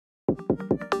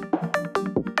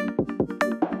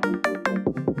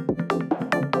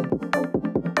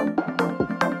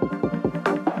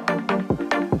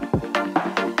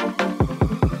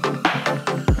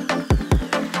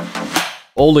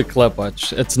Oleg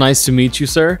Klepach. It's nice to meet you,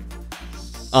 sir.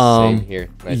 Same here.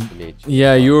 Nice to meet you.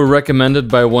 Yeah, you were recommended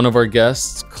by one of our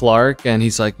guests, Clark, and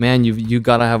he's like, "Man, you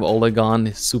gotta have Oleg on.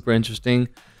 It's super interesting."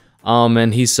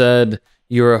 And he said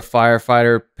you're a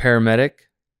firefighter paramedic.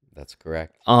 That's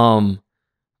correct. And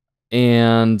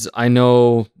I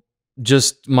know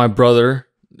just my brother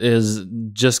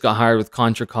just got hired with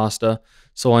Contra Costa,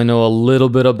 so I know a little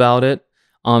bit about it.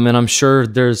 And I'm sure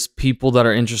there's people that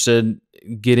are interested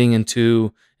getting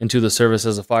into the service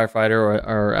as a firefighter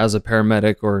or as a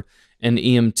paramedic or an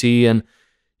EMT. And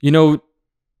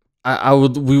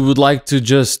we would like to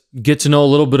just get to know a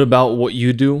little bit about what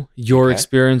you do, your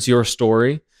experience, your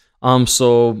story.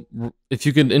 So if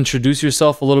you could introduce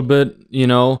yourself a little bit,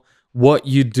 what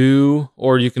you do,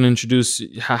 or you can introduce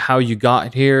how you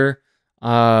got here.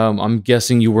 I'm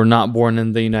guessing you were not born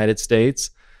in the United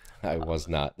States. I was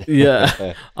not.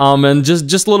 Yeah. And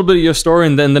just a little bit of your story,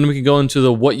 and then we can go into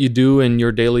the what you do and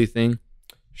your daily thing.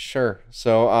 Sure.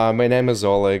 So my name is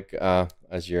Oleg,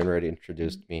 as you already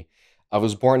introduced me. I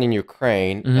was born in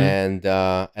Ukraine, and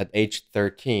at age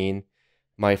 13,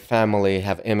 my family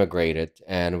have immigrated,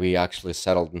 and we actually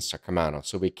settled in Sacramento.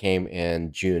 So we came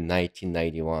in June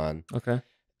 1991. Okay.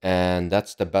 And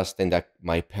that's the best thing that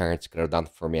my parents could have done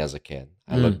for me as a kid.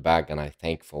 I look back and I'm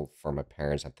thankful for my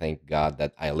parents. I thank God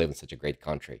that I live in such a great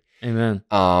country. Amen.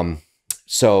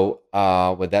 So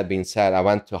with that being said, I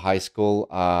went to high school,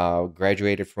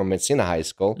 graduated from Messina High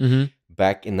School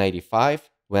back in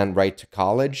 95, went right to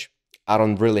college. I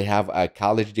don't really have a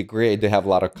college degree. I do have a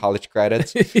lot of college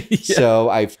credits. So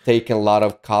I've taken a lot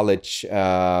of college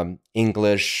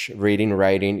English reading,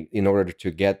 writing in order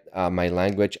to get my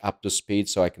language up to speed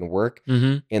so I can work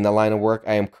in the line of work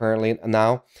I am currently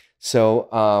now. So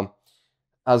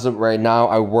as of right now,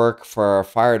 I work for a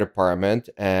fire department,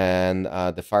 and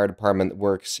the fire department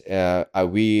works,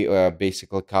 we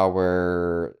basically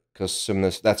cover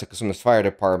Cosumnes, that's a Cosumnes Fire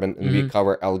Department, and we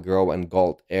cover El Grove and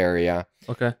Galt area.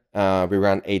 Okay. We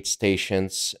run 8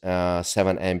 stations,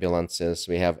 7 ambulances.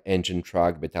 We have engine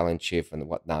truck, battalion chief, and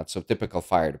whatnot. So typical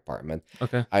fire department.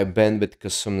 Okay. I've been with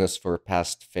Cosumnes for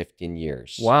past 15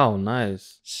 years. Wow,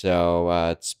 nice. So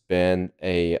it's been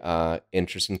a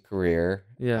interesting career.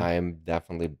 Yeah. I am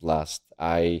definitely blessed.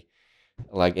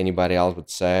 Like anybody else would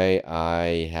say,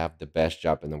 I have the best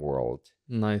job in the world.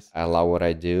 Nice. I love what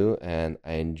I do, and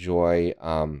I enjoy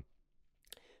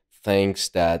things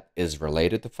that is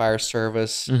related to fire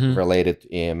service, related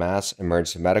to EMS,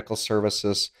 emergency medical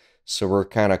services. So we're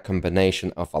kind of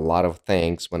combination of a lot of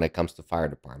things when it comes to fire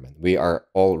department. We are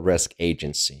all risk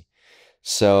agency.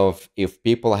 So if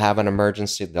people have an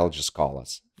emergency, they'll just call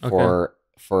us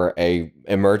for a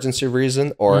emergency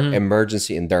reason or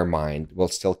emergency in their mind. Will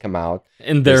still come out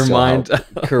in their mind.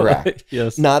 Correct.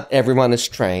 Yes. Not everyone is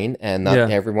trained, and not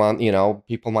everyone,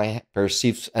 people might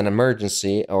perceive an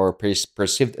emergency or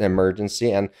perceived an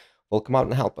emergency, and we'll come out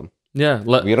and help them. Yeah.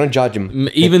 We don't judge them.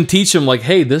 Even teach them like,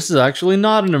 hey, this is actually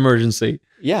not an emergency.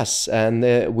 Yes. And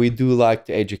we do like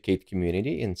to educate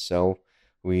community. And so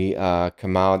we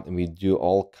come out and we do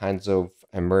all kinds of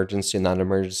emergency,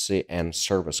 non-emergency, and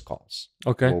service calls.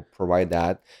 Okay. We'll provide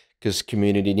that because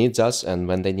community needs us, and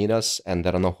when they need us and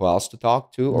they don't know who else to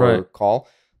talk to or call,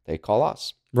 they call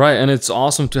us. Right. And it's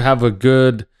awesome to have a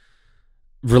good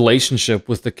relationship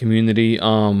with the community.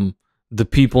 The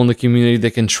people in the community, they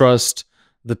can trust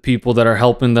the people that are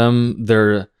helping them.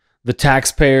 The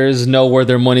taxpayers know where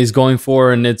their money's going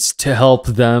for, and it's to help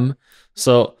them.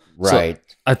 So I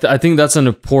think that's an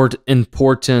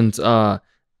important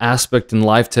aspect in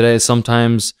life today.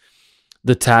 Sometimes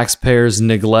the taxpayers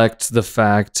neglect the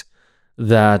fact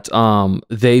that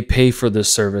they pay for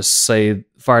this service, say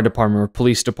fire department or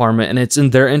police department, and it's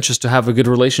in their interest to have a good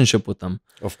relationship with them.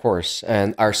 Of course.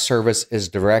 And our service is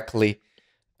directly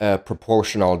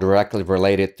proportional, directly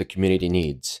related to community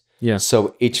needs. Yeah.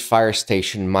 So each fire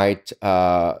station might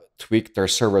tweak their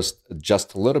service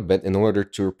just a little bit in order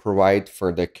to provide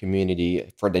for the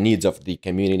community, for the needs of the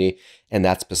community in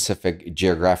that specific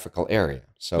geographical area.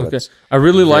 So I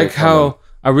really like how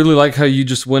you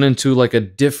just went into like a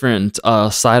different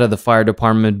side of the fire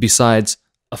department besides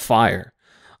a fire.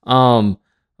 I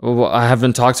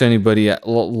haven't talked to anybody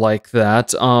like that.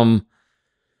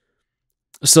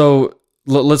 So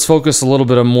let's focus a little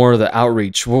bit on more of the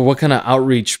outreach. Well, what kind of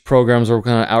outreach programs or what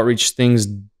kind of outreach things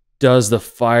does the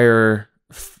fire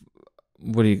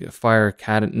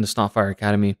academy? It's not fire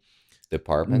academy.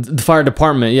 Department. The fire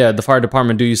department. Yeah, the fire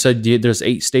department. You said there's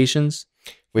 8 stations?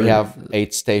 We have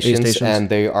 8 stations, and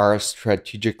they are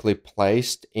strategically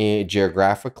placed,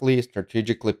 geographically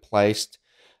strategically placed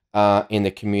in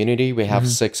the community. We have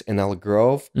 6 in Elk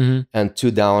Grove and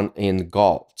 2 down in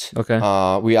Galt. Okay.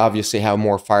 We obviously have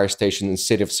more fire stations in the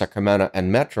city of Sacramento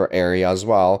and metro area as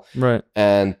well. Right.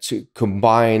 And to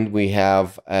combine, we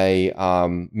have a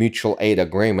mutual aid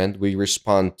agreement. We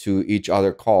respond to each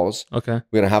other calls. Okay.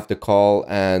 We don't have to call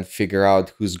and figure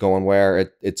out who's going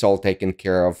where. It's all taken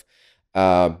care of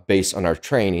based on our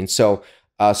training. So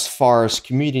as far as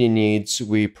community needs,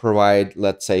 we provide,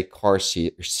 let's say, car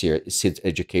seats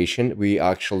education. We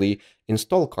actually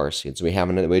install car seats. We have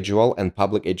an individual and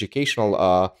public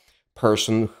educational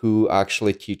person who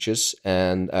actually teaches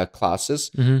and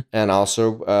classes and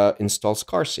also installs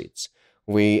car seats.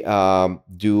 We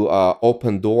do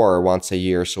open door once a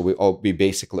year. So we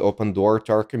basically open door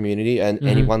to our community, and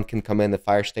anyone can come in the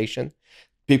fire station.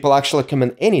 People actually come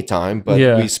in anytime, but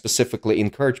we specifically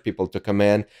encourage people to come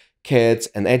in, kids,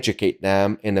 and educate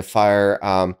them in the fire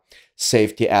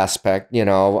safety aspect,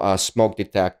 smoke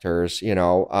detectors,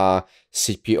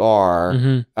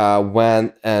 CPR,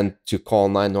 when and to call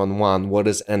 911, what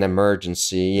is an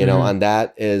emergency, and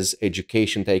that is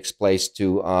education takes place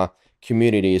to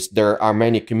communities. There are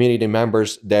many community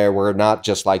members that were not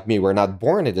just like me. We're not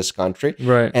born in this country.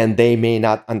 Right. And they may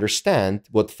not understand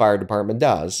what the fire department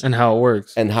does. And how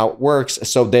it works.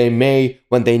 So they may,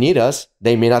 when they need us,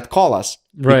 they may not call us.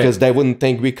 Right. Because they wouldn't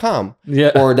think we come.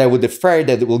 Yeah. Or they would afraid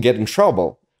that we'll get in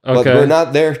trouble. Okay. But we're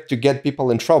not there to get people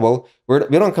in trouble. We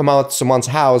don't come out to someone's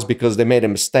house because they made a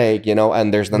mistake,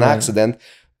 and there's an accident.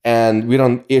 And we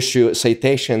don't issue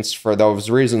citations for those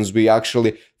reasons. We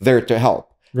actually there to help.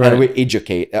 Right. And we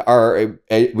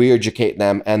educate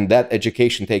them, and that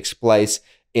education takes place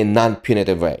in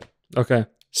non-punitive way. Okay.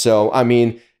 So, I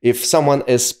mean, if someone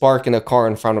is parking a car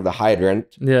in front of the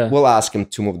hydrant, we'll ask him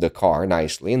to move the car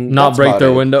nicely. And not break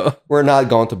their window. We're not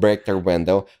going to break their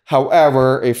window.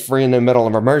 However, if we're in the middle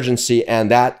of an emergency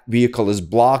and that vehicle is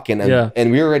blocking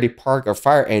and we already park our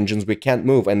fire engines, we can't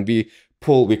move, and we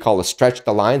call it stretch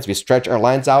the lines. We stretch our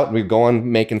lines out, and we go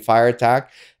on making fire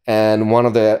attack. And one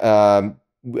of the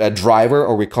a driver,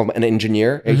 or we call him an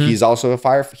engineer. He's also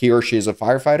he or she is a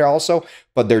firefighter also,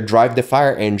 but they drive the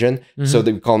fire engine. So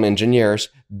they call them engineers.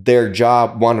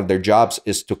 One of their jobs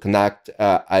is to connect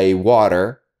a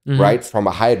water, right, from a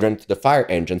hydrant to the fire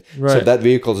engine. Right. So if that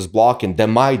vehicle is blocking, they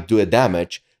might do a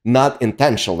damage, not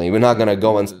intentionally. We're not going to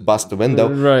go and bust the window.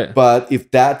 Right. But if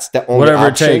that's the only whatever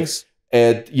option, it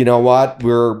takes. You know what?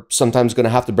 We're sometimes going to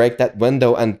have to break that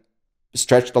window and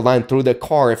stretch the line through the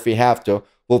car if we have to.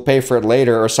 We'll pay for it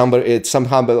later, or it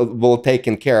somehow will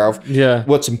taken care of. Yeah.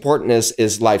 What's important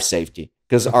is life safety,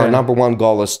 because our number one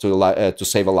goal is to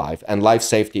save a life, and life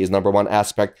safety is number one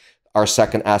aspect. Our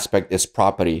second aspect is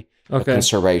property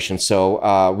conservation.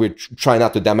 So we try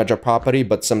not to damage our property,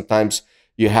 but sometimes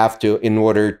you have to in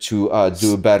order to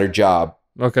do a better job.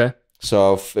 Okay.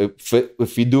 So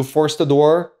if we do force the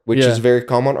door, which is very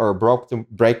common, or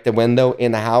break the window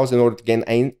in a house in order to gain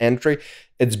entry,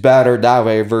 it's better that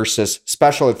way versus,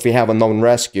 especially if we have a known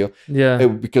rescue,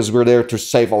 because we're there to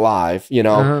save a life.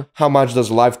 How much does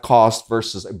life cost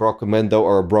versus a broken window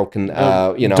or a broken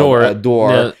door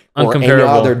or any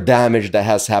other damage that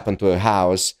has happened to a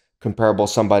house comparable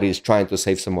somebody is trying to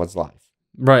save someone's life.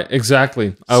 Right,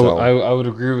 exactly. I would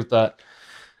agree with that.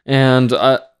 And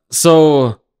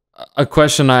so a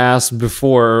question I asked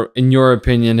before, in your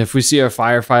opinion, if we see a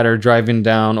firefighter driving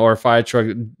down or a fire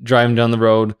truck driving down the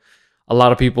road, a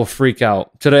lot of people freak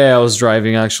out. Today I was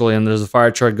driving actually, and there's a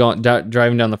fire truck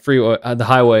driving down the freeway, the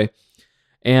highway,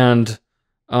 and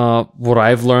what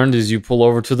I've learned is you pull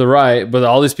over to the right, but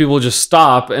all these people just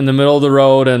stop in the middle of the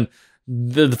road, and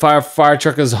the fire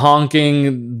truck is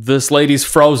honking. This lady's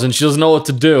frozen. She doesn't know what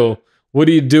to do. What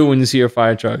do you do when you see your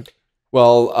fire truck?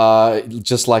 Well,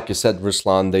 just like you said,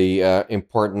 Ruslan, the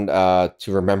important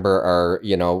to remember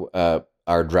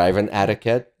our driving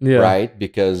etiquette, right?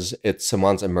 Because it's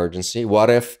someone's emergency.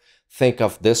 Think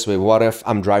of this way, what if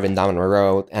I'm driving down the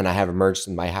road and I have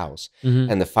emergency in my house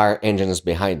and the fire engine is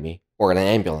behind me, or an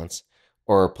ambulance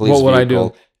or a police vehicle? What would I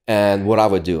do? And what I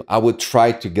would do, I would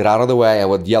try to get out of the way. I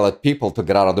would yell at people to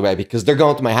get out of the way because they're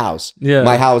going to my house. Yeah.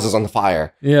 My house is on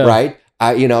fire, right?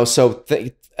 I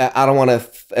don't want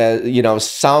to,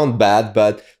 sound bad,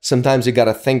 but sometimes you got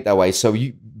to think that way. So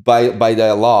by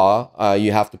the law,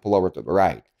 you have to pull over to the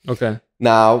right. Okay.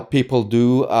 Now, people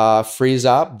do freeze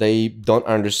up. They don't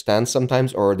understand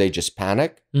sometimes, or they just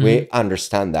panic. We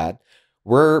understand that.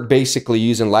 We're basically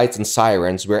using lights and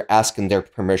sirens. We're asking their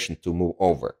permission to move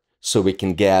over so we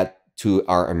can get to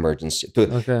our emergency.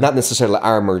 Not necessarily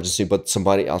our emergency, but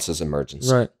somebody else's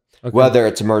emergency. Right. Okay. Whether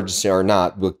it's emergency or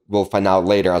not, we'll find out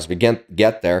later as we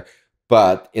get there.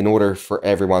 But in order for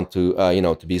everyone to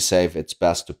to be safe, it's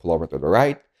best to pull over to the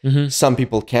right. Some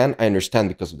people can, I understand,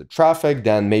 because of the traffic.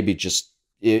 Then maybe just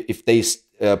if they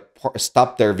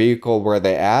stop their vehicle where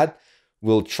they at,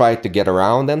 will try to get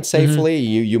around them safely.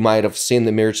 You might have seen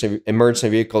the emergency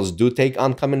vehicles do take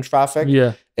oncoming traffic.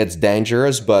 Yeah. It's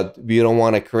dangerous, but we don't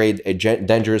want to create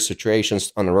dangerous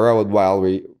situations on the road while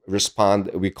we respond.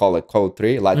 We call it code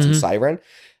 3, lights and siren.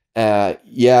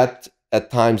 Yet at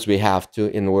times we have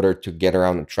to, in order to get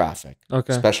around the traffic.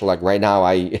 Okay. Especially like right now,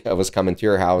 I was coming to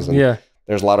your house and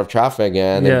there's a lot of traffic,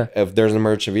 and if there's an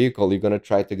emergency vehicle, you're going to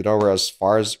try to get over as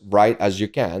far as right as you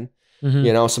can.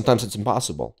 You know, sometimes it's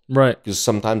impossible. Right. Because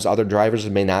sometimes other drivers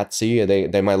may not see you.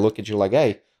 They might look at you like,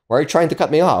 hey, why are you trying to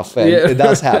cut me off? And it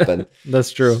does happen.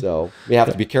 That's true. So we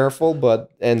have to be careful,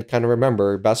 and kind of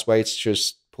remember, best way is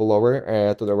just pull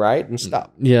over to the right and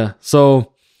stop. Yeah.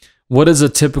 So what is a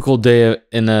typical day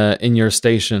in your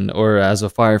station or as a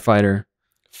firefighter?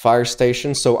 Fire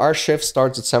station. So our shift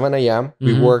starts at 7 a.m.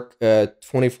 We work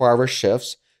 24-hour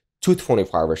shifts. 2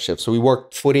 24-hour shifts. So we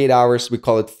work 48 hours. We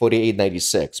call it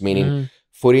 48-96, meaning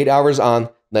 48 hours on,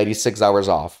 96 hours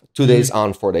off. 2 days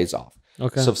on, 4 days off.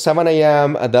 Okay. So 7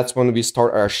 a.m., that's when we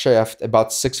start our shift. About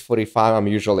 6:45, I'm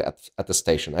usually at the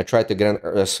station. I try to get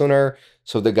in sooner,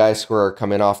 so the guys who are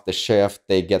coming off the shift,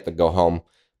 they get to go home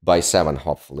by 7,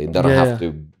 hopefully. They don't have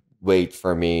to wait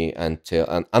for me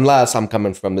unless I'm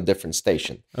coming from a different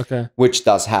station. Okay. Which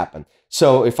does happen.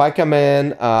 So if I come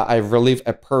in, I relieve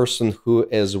a person who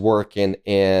is working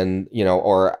in,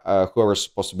 or whoever's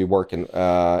supposed to be working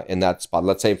in that spot.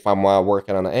 Let's say if I'm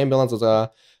working on an ambulance as a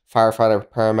firefighter,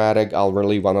 paramedic, I'll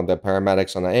relieve one of the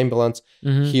paramedics on the ambulance.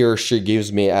 He or she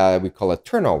gives me, we call it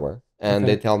turnover. And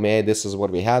they tell me, hey, this is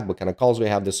what we had, what kind of calls we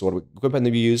have, this is what equipment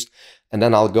we used. And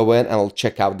then I'll go in and I'll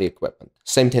check out the equipment.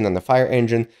 Same thing on the fire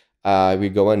engine. We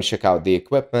go in, check out the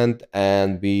equipment,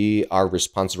 and we are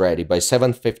response ready. By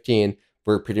 7:15,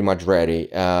 we're pretty much ready.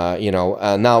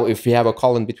 Now, if we have a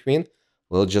call in between,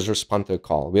 we'll just respond to a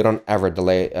call. We don't ever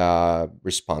delay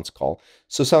response call.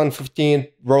 So 7:15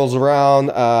 rolls around.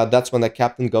 That's when the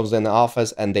captain goes in the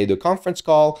office and they do conference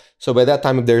call. So by that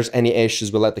time, if there's any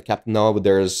issues, we'll let the captain know if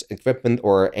there's equipment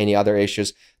or any other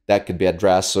issues that could be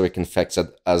addressed so we can fix it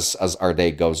as our day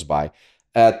goes by.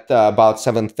 At about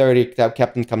 7:30, the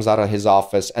captain comes out of his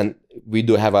office, and we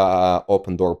do have a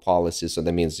open door policy. So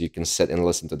that means you can sit and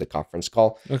listen to the conference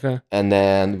call. Okay. And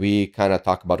then we kind of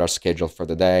talk about our schedule for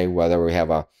the day, whether we have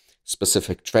a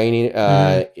specific training.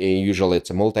 Usually it's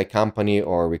a multi-company,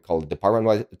 or we call it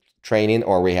department-wide training,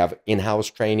 or we have in-house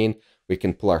training. We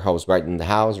can pull our hose right in the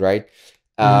house, right?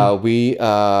 We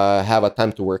have a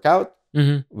time to work out.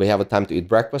 We have a time to eat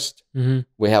breakfast.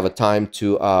 We have a time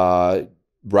to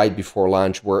right before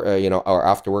lunch, or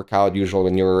after workout. Usually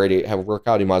when you already have a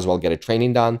workout, you might as well get a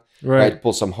training done, right?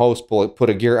 Pull some hose, put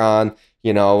a gear on.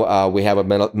 We have a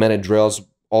minute drills.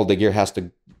 All the gear has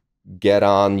to get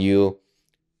on you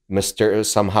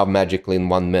somehow magically in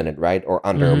 1 minute, right? Or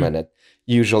under a minute.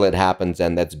 Usually it happens,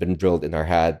 and that's been drilled in our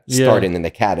head starting in the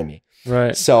academy.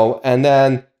 Right. So, and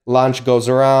then lunch goes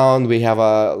around. We have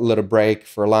a little break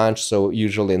for lunch. So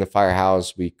usually in the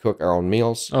firehouse, we cook our own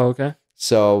meals. Oh, okay.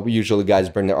 So usually guys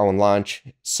bring their own lunch.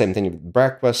 Same thing with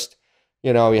breakfast. We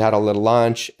had a little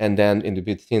lunch, and then in the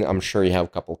between, I'm sure you have a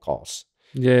couple calls.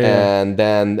 And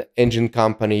then engine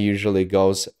company usually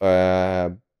goes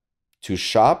to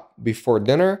shop before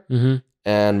dinner,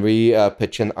 and we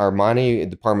pitch in our money. The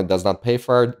department does not pay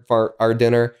for our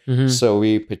dinner, so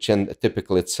we pitch in.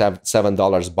 Typically, it's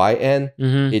 $7 buy-in.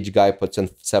 Each guy puts in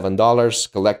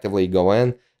 $7. Collectively, go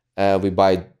in. We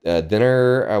buy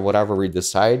dinner, whatever we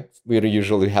decide. We don't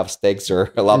usually have steaks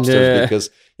or lobsters because,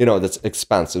 that's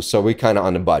expensive. So we kind of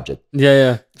on a budget.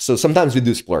 So sometimes we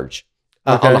do splurge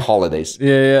on the holidays.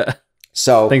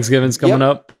 So Thanksgiving's coming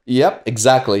up. Yep,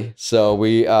 exactly. So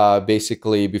we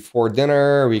basically before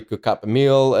dinner, we cook up a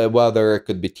meal, whether it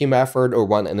could be team effort or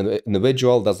one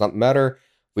individual, does not matter.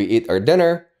 We eat our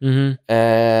dinner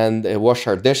and wash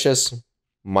our dishes.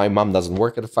 My mom doesn't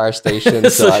work at a fire station,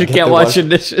 so she can't wash your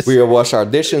dishes. We wash our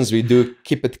dishes. We do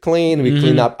keep it clean. We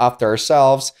clean up after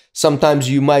ourselves. Sometimes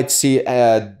you might see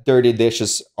dirty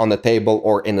dishes on the table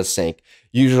or in the sink.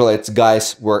 Usually it's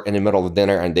guys who are in the middle of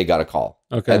dinner and they got a call.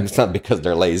 Okay. And it's not because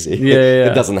they're lazy.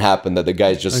 It doesn't happen that the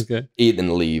guys just eat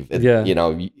and leave.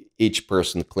 Each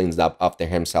person cleans up after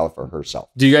himself or herself.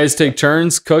 Do you guys take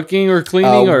turns cooking or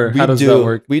cleaning, or how does that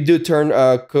work? We do turns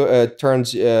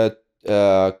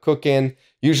cooking.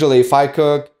 Usually if I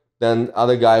cook, then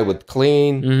other guy would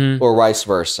clean, or vice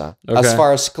versa. As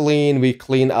far as clean, we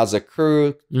clean as a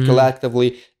crew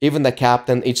collectively. Even the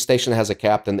captain, each station has a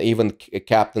captain. Even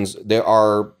captains, there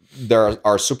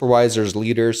are supervisors,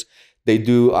 leaders. They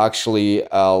do actually.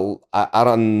 I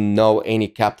don't know any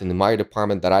captain in my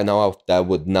department that I know of that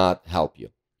would not help you.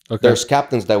 Okay. There's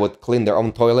captains that would clean their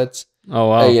own toilets. Oh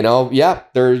wow. You know, yeah.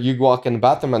 There, you walk in the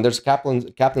bathroom and there's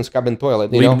captain's cabin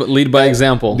toilet. You know, lead by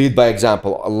example. Lead by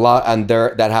example. A lot, and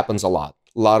there that happens a lot.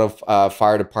 A lot of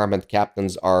fire department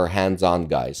captains are hands-on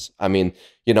guys. I mean,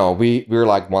 you know, we're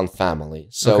like one family.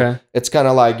 So it's kind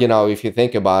of like, you know, if you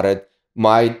think about it,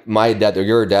 my dad or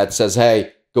your dad says,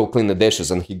 "Hey, go clean the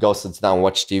dishes," and he goes, sits down,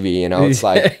 watch TV. You know, it's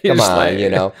like, come on, like, you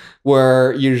know.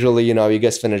 Where usually, you know, you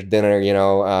guys finish dinner, you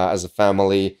know, as a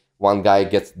family. One guy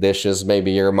gets dishes.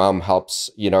 Maybe your mom helps,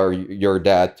 you know, your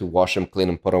dad to wash them, clean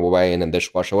them, put them away in the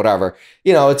dishwasher, whatever.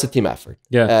 You know, it's a team effort.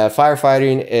 Yeah.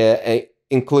 Firefighting,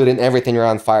 including everything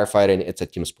around firefighting, it's a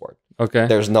team sport. Okay.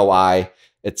 There's no I.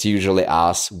 It's usually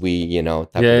us, we, you know,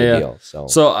 type of a deal.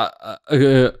 So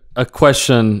a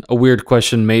question, a weird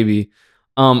question, maybe.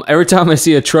 Every time I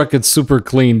see a truck, it's super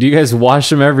clean. Do you guys wash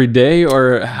them every day,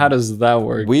 or how does that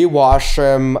work? We wash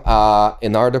them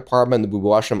in our department. We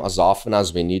wash them as often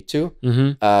as we need to.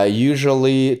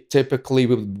 Usually, typically,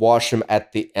 we would wash them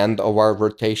at the end of our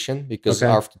rotation because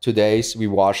after 2 days, we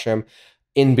wash them.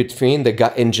 In between,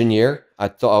 the engineer. I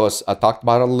talked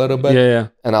about it a little bit. Yeah.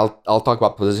 And I'll talk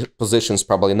about positions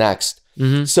probably next.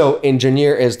 So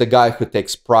engineer is the guy who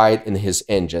takes pride in his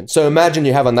engine. So imagine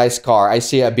you have a nice car. I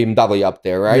see a BMW up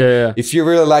there, right? Yeah. If you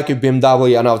really like your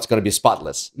BMW, I know it's going to be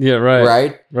spotless. Yeah,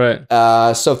 right.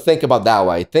 Right. So think about that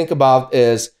way. Think about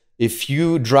is if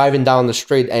you driving down the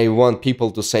street and you want people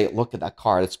to say, "Look at that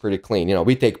car, it's pretty clean." You know,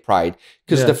 we take pride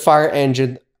because the fire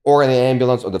engine or the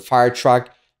ambulance or the fire truck,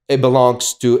 it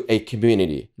belongs to a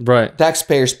community. Right.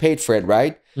 Taxpayers paid for it,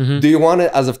 right? Do you want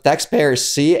to, as a taxpayer,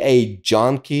 see a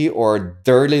junky or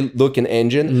dirty looking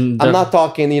engine? I'm not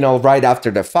talking, you know, right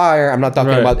after the fire. I'm not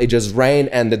talking about it just rained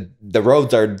and the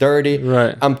roads are dirty.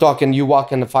 Right. I'm talking you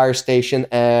walk in the fire station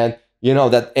and, you know,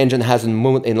 that engine hasn't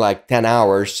moved in like 10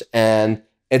 hours and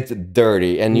it's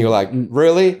dirty. And you're like,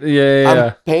 really? Yeah.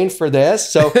 I'm paying for this.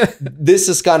 So this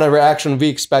is kind of reaction we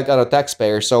expect out of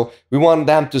taxpayers. So we want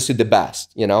them to see the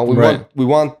best, you know, we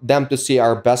want them to see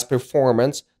our best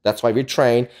performance. That's why we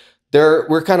train.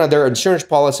 We're kind of their insurance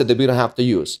policy that we don't have to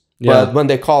use. But when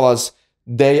they call us,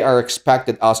 we are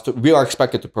expected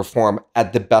to perform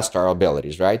at the best of our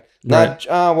abilities, right? Not,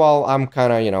 well, I'm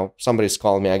kind of, you know, somebody's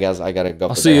calling me. I guess I got to go.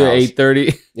 I'll see you at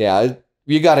 8:30. Yeah.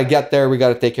 You got to get there. We got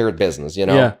to take care of business, you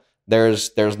know? Yeah.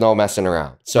 There's no messing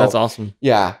around. So that's awesome.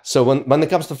 Yeah. So when it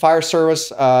comes to fire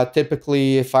service,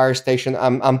 typically fire station,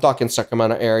 I'm talking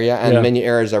Sacramento area, and many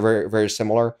areas are very, very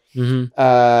similar.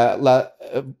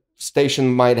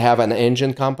 Station might have an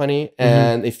engine company,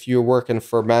 and if you're working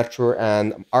for Metro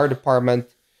and our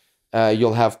department,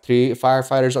 you'll have 3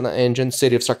 firefighters on the engine.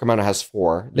 City of Sacramento has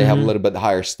 4. They have a little bit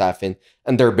higher staffing,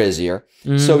 and they're busier.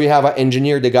 So we have an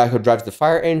engineer, the guy who drives the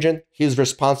fire engine. He's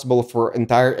responsible for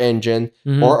entire engine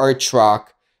or our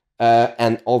truck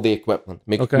and all the equipment,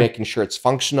 making sure it's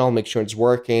functional, make sure it's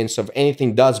working. So if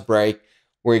anything does break,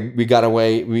 we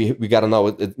gotta know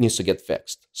it needs to get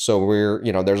fixed. So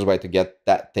there's a way to get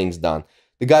that things done.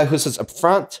 The guy who sits up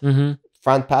front,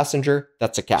 front passenger,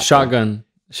 that's a captain.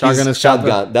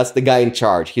 Shotgun. That's the guy in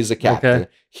charge. He's a captain.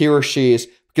 He or she is,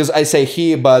 because I say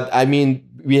he, but I mean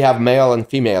we have male and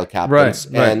female captains,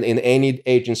 and in any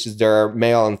agencies there are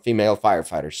male and female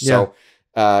firefighters. So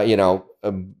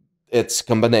it's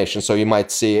combination. So you might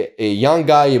see a young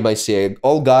guy, you might see an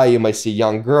old guy, you might see a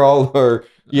young girl, or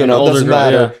it doesn't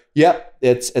matter.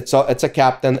 It's a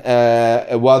captain.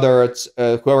 Whether it's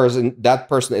that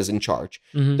person is in charge.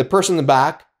 The person in the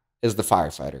back is the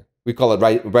firefighter. We call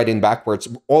it riding backwards.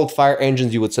 Old fire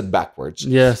engines, you would sit backwards.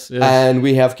 Yes. And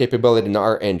we have capability in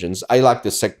our engines. I like to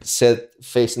sit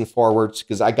facing forwards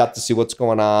because I got to see what's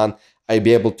going on. I'd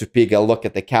be able to take a look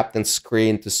at the captain's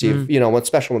screen to see if,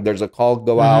 especially when there's a call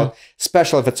go out,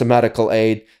 especially if it's a medical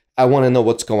aid. I want to know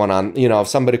what's going on. If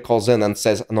somebody calls in and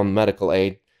says, "I'm on medical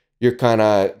aid," you're kind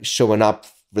of showing up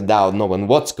without knowing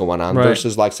what's going on,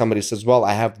 versus like somebody says, "Well,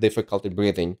 I have difficulty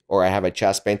breathing," or "I have a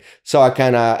chest pain." So I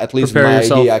kind of, at least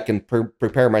idea, I can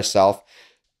prepare myself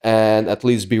and at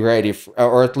least be ready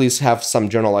or at least have some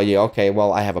general idea. Okay,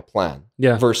 well, I have a plan.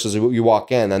 Yeah. Versus you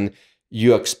walk in and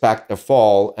you expect a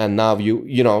fall, and now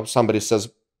somebody says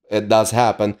it does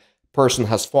happen. Person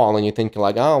has fallen, you think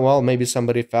like, oh, well, maybe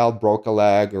somebody fell, broke a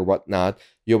leg or whatnot.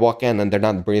 You walk in and they're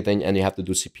not breathing and you have to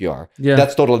do CPR. Yeah.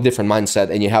 That's totally different mindset,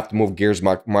 and you have to move gears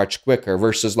much quicker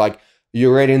versus like you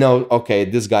already know, okay,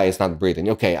 this guy is not breathing.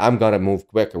 Okay, I'm going to move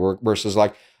quicker versus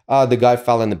like, the guy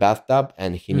fell in the bathtub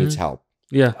and he needs help.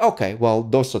 Yeah. Okay, well,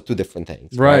 those are two different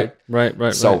things. Right.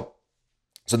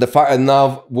 So the fire, and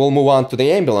now we'll move on to the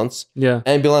ambulance. Yeah.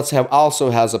 Ambulance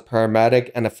also has a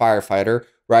paramedic and a firefighter,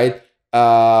 right?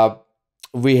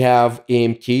 We have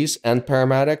EMTs and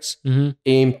paramedics.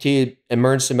 EMT,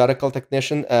 emergency medical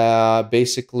technician.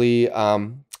 Basically,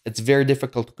 it's very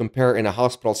difficult to compare in a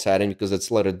hospital setting because it's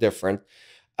a little different.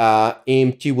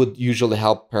 EMT would usually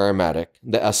help paramedic,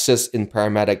 the assist in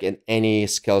paramedic in any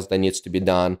skills that needs to be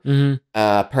done.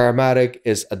 Paramedic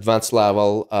is advanced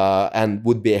level and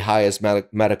would be highest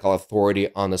medical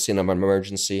authority on the scene of an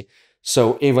emergency.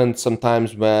 So even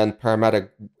sometimes when paramedic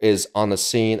is on the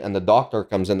scene and the doctor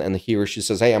comes in and he or she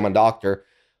says, "Hey, I'm a doctor,"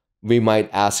 we might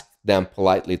ask them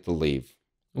politely to leave.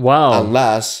 Wow.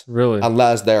 Unless Really?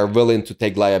 unless they are willing to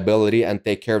take liability and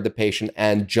take care of the patient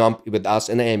and jump with us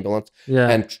in the ambulance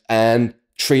Yeah. and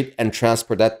treat and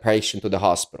transport that patient to the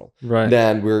hospital. Right.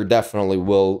 Then we're definitely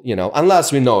will,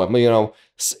 unless we know it.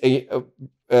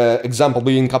 Example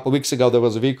being a couple of weeks ago, there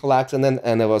was a vehicle accident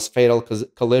and it was fatal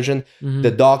collision.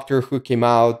 The doctor who came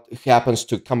out happens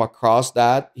to come across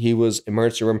that. He was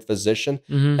emergency room physician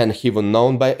and he was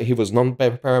known by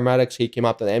paramedics. He came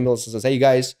up to the ambulance and says, "Hey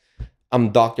guys,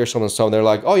 I'm Dr. So-and-so." They're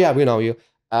like, "Oh yeah, we know you.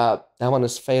 That one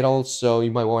is fatal, so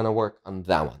you might want to work on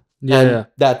that one." And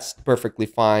that's perfectly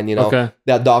fine. Okay.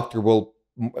 That doctor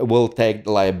will take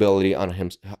the liability on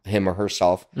him or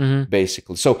herself,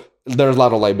 basically. So there's a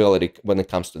lot of liability when it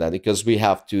comes to that because we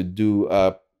have to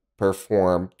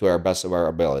perform to our best of our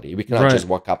ability. We cannot just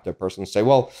walk up to a person and say,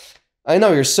 "Well, I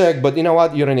know you're sick, but you know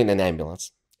what? You don't need an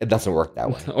ambulance." It doesn't work that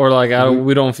way. Or like,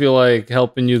 we don't feel like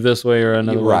helping you this way or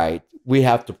another way. Right. We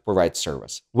have to provide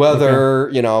service.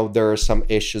 Whether, there are some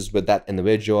issues with that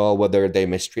individual, whether they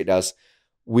mistreat us,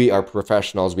 we are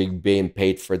professionals. We're being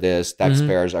paid for this.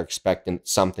 Taxpayers are expecting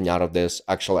something out of this,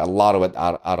 actually a lot of it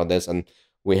out of this, and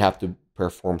we have to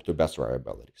perform to the best of our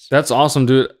abilities. That's awesome,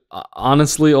 dude.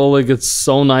 Honestly, Oleg, it's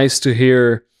so nice to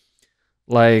hear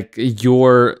like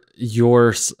your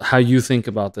how you think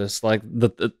about this, like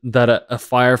that a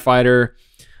firefighter,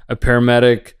 a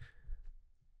paramedic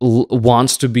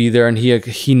wants to be there and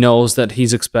he knows that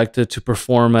he's expected to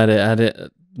perform at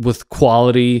it with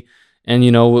quality and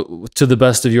to the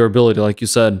best of your ability, like you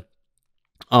said.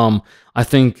 I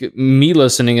think me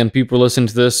listening and people listening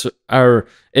to this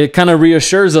it kind of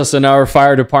reassures us in our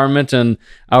fire department and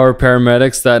our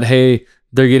paramedics that, hey,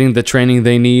 they're getting the training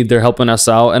they need, they're helping us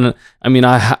out. And I mean,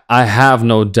 I have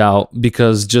no doubt,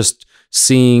 because just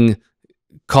seeing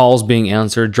calls being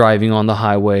answered driving on the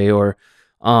highway, or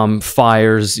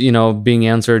fires, being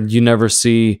answered, you never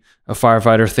see a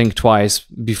firefighter think twice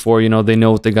before, they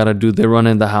know what they got to do. They run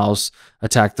in the house,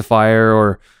 attack the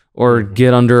fire, or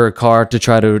get under a car to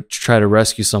try to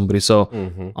rescue somebody. So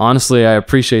honestly, I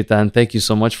appreciate that, and thank you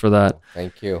so much for that.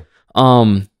 Thank you.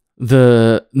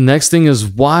 The next thing is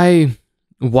why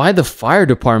the fire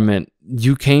department?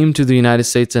 You came to the United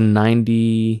States in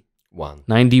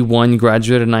 91,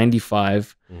 graduated in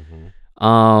 95.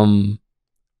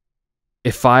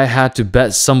 If I had to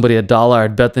bet somebody $1,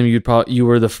 I'd bet them you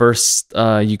were the first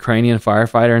Ukrainian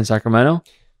firefighter in Sacramento.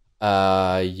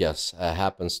 Yes,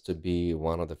 happens to be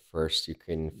one of the first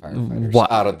Ukrainian firefighters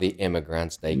out of the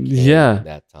immigrants they came at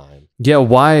that time. Yeah,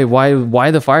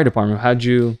 why the fire department? How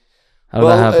did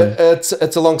that happen?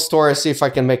 It's a long story. See if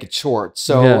I can make it short.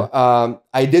 So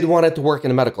I did wanted to work in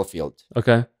the medical field.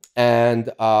 Okay. And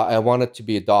I wanted to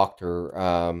be a doctor,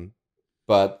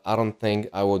 but I don't think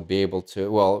I would be able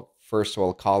to. Well, first of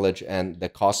all, college and the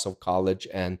cost of college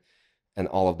and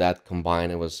all of that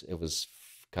combined, it was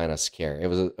kind of scary.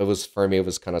 It was for me. It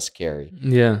was kind of scary.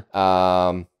 Yeah.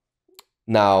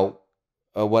 Now,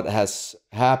 what has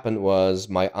happened was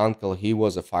my uncle. He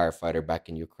was a firefighter back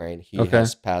in Ukraine. He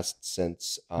has passed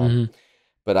since.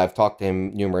 But I've talked to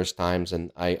him numerous times,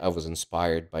 and I was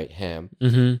inspired by him.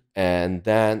 And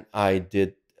then I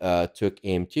took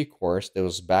EMT course. That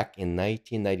was back in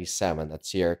 1997 at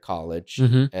Sierra College,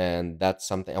 and that's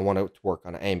something I wanted to work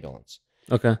on an ambulance.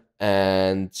 Okay.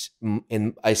 And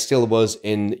I still was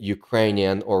in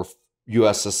Ukrainian or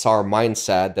USSR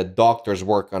mindset that doctors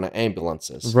work on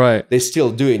ambulances. Right. They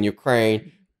still do in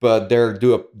Ukraine, but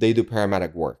they do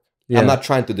paramedic work. Yeah. I'm not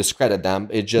trying to discredit them.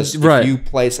 It's just if you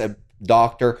place a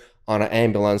doctor on an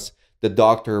ambulance, the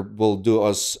doctor will do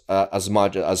as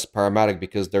much as paramedic,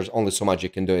 because there's only so much you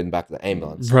can do in the back of the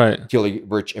ambulance. Right. Until you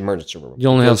reach emergency room. You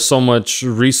only have so much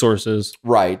resources.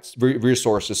 Right.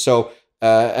 Resources. So.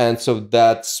 And so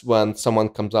that's when someone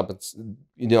comes up. It's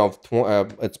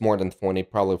it's more than 20,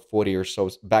 probably 40 or so.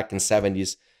 Back in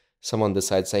 70s, someone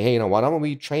decides, say, hey, why don't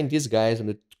we train these guys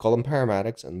and call them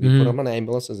paramedics, and we put them on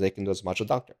ambulances. They can do as much as a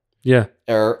doctor. Yeah.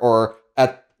 Or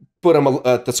at put them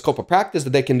at the scope of practice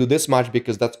that they can do this much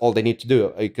because that's all they need to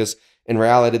do. Because in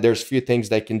reality, there's few things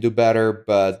they can do better,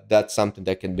 but that's something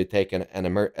that can be taken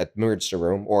at emergency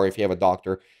room, or if you have a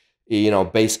doctor,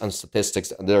 based on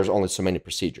statistics, there's only so many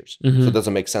procedures. So it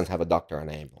doesn't make sense to have a doctor on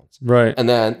an ambulance. Right. And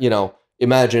then,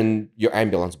 imagine your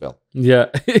ambulance bill. Yeah,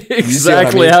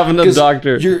 exactly. Having a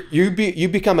doctor. You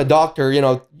become a doctor,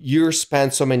 you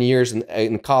spent so many years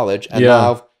in college, and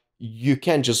now you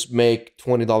can't just make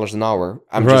 $20 an hour.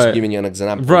 I'm just giving you an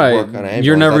example. Right. Work on an ambulance.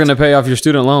 You're never going to pay off your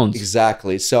student loans.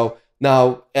 Exactly. So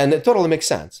now, and it totally makes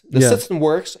sense. The system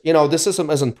works. The system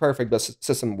isn't perfect, but the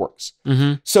system works.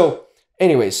 So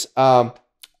anyways,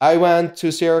 I went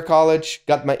to Sierra College,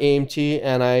 got my AMT,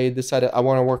 and I decided I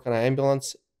want to work on an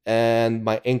ambulance, and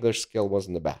my English skill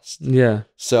wasn't the best. Yeah.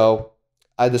 So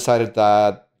I decided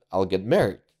that I'll get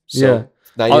married. So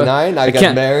 99, I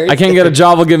got married. I can't get a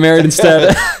job, I'll get married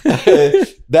instead.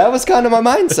 That was kind of my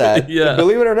mindset.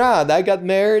 Believe it or not, I got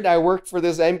married. I worked for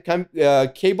this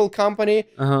cable company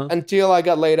until I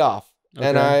got laid off.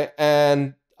 Okay.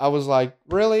 And I was like,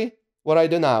 really? What do I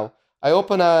do now? I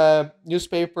opened a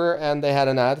newspaper and they had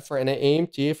an ad for an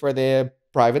AMT for the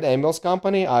private ambulance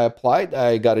company. I applied,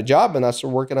 I got a job, and I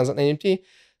started working as an AMT.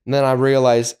 And then I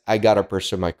realized I got to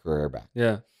pursue my career back.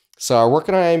 Yeah. So I worked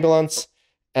on an ambulance,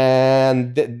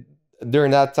 and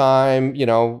during that time,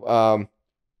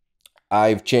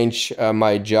 I've changed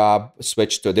my job,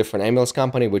 switched to a different ambulance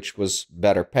company, which was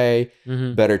better pay,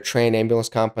 better trained ambulance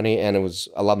company, and it was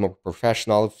a lot more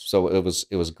professional. So it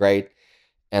was great.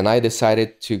 And I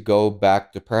decided to go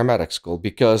back to paramedic school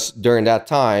because during that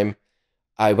time,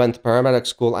 I went to paramedic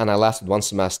school and I lasted 1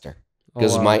 semester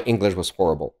because my English was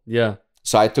horrible. Yeah.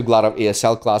 So I took a lot of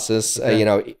ESL classes,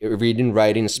 reading,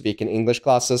 writing, speaking English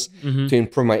classes to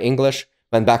improve my English.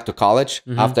 Went back to college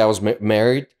after I was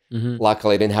married.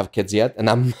 Luckily, I didn't have kids yet, and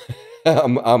I'm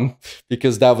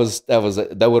because that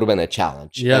would have been a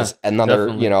challenge. Yeah,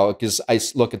 another, because I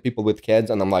look at people with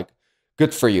kids and I'm like,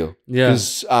 good for you. Yeah,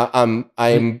 because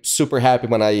I'm super happy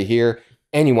when I hear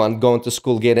anyone going to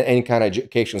school getting any kind of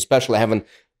education, especially having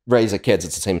raised kids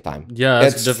at the same time. Yeah,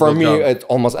 it's for me, it's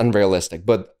almost unrealistic,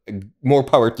 but more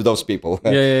power to those people.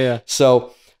 Yeah.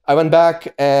 So I went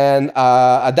back, and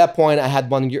at that point, I had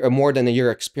more than a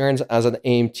year experience as an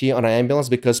AMT on an ambulance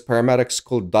because paramedic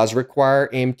school does require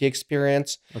AMT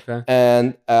experience. Okay.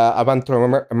 And I went to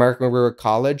American River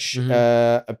College,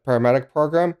 a paramedic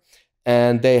program,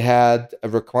 and they had a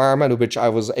requirement which I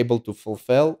was able to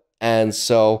fulfill. And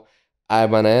so I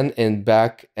went in and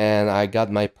back, and I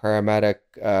got my paramedic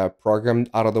program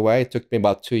out of the way. It took me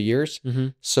about 2 years.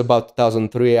 So about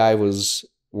 2003, I was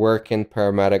working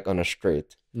paramedic on the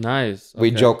street. Nice. Okay.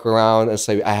 We joke around and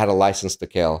say I had a license to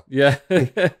kill. Yeah.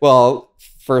 Well,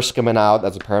 first coming out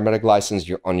as a paramedic license,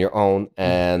 you're on your own,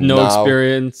 and no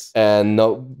experience. And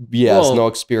no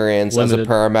experience limited. As a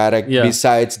paramedic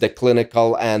besides the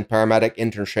clinical and paramedic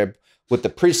internship with the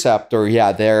preceptor. Yeah,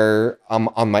 I'm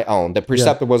on my own. The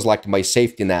preceptor was like my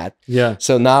safety net. Yeah.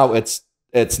 So now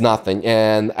it's nothing.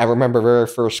 And I remember very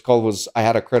first call was I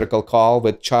had a critical call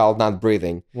with child not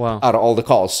breathing. Wow. Out of all the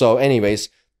calls. So anyways,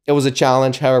 it was a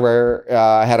challenge. However,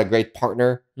 I had a great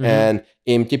partner and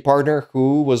EMT partner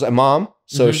who was a mom.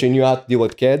 So she knew how to deal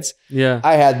with kids. Yeah.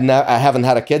 I haven't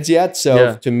had a kids yet.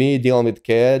 So to me, dealing with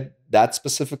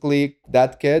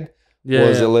that kid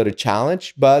was a little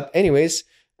challenge. But anyways,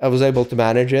 I was able to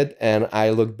manage it. And I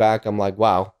look back, I'm like,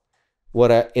 wow,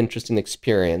 what an interesting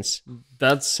experience.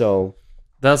 That's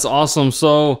awesome.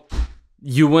 So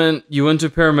you went to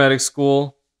paramedic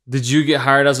school. Did you get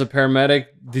hired as a paramedic?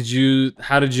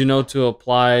 How did you know to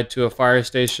apply to a fire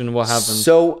station? What happened?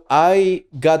 So I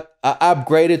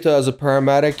upgraded as a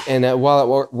paramedic, and while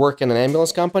I work in an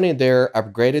ambulance company, they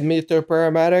upgraded me to a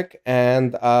paramedic,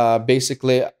 and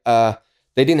basically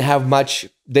they didn't have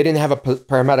a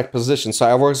paramedic position. So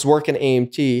I was working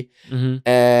AMT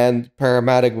and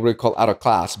paramedic, we call out of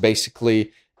class.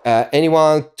 Basically,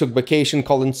 anyone took vacation,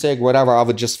 called in sick, whatever, I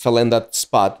would just fill in that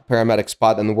spot, paramedic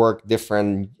spot, and work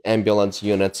different ambulance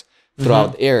units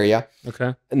throughout the area.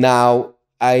 Okay. Now,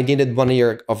 I needed 1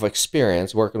 year of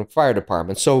experience working with fire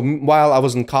departments. So while I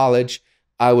was in college,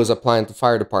 I was applying to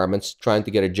fire departments, trying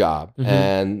to get a job.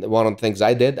 And one of the things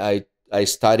I did, I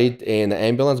studied in the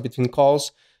ambulance between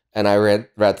calls, and I read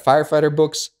firefighter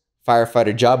books,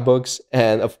 firefighter job books,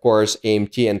 and of course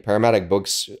AMT and paramedic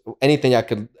books. Anything I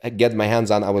could get my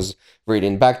hands on, I was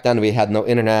reading. Back then we had no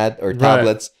internet or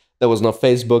tablets. There was no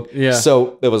Facebook. Yeah.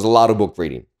 So there was a lot of book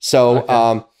reading. So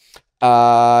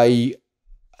I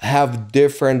have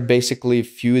different, basically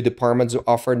few departments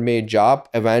offered me a job.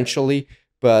 Eventually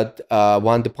But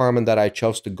one department that I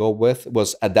chose to go with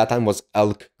was at that time was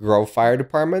Elk Grove Fire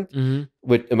Department, Mm-hmm.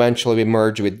 which eventually we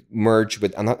merged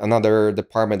with another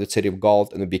department, the City of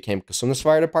Galt, and it became Casunas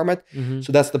Fire Department. Mm-hmm.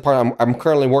 So that's the part I'm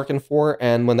currently working for.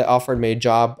 And when they offered me a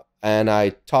job, and I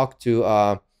talked to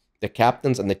the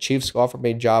captains and the chiefs who offered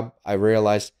me a job, I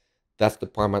realized that's the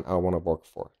department I want to work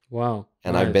for. Wow.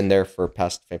 And I've Nice. been there for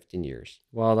past 15 years.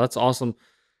 Wow, that's awesome.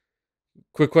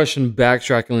 Quick question,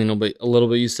 backtracking a little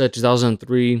bit. You said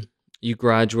 2003 you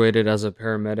graduated as a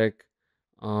paramedic.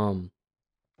 Um,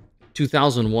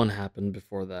 2001 happened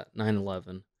before that,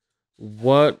 9/11.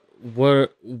 What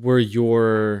were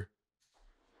your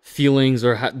feelings,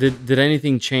 or did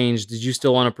anything change? Did you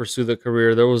still want to pursue the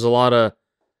career? There was a lot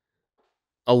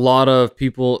of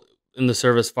people in the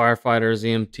service, firefighters,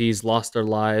 EMTs, lost their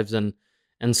lives and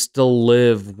still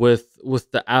live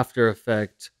with the after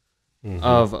effect Mm-hmm.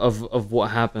 of what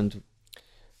happened.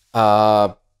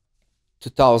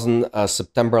 2000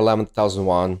 September 11th,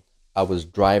 2001, I was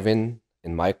driving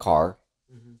in my car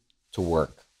Mhm. to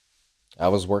work. I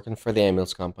was working for the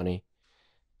ambulance company,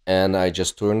 and I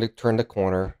just turned the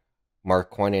corner,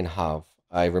 Marconi and Hav.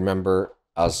 I remember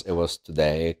as it was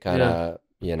today, kind Yeah,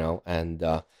 of, and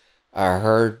I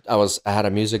had a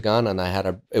music on, and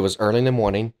it was early in the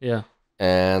morning, yeah,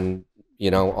 and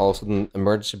all of a sudden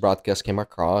emergency broadcast came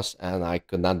across, and I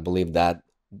could not believe that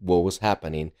what was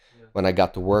happening. yeah. When I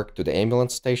got to work to the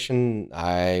ambulance station,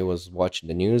 I was watching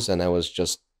the news, and it was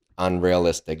just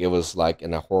unrealistic. It was like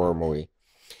in a horror movie.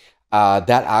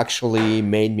 That actually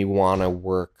made me want to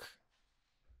work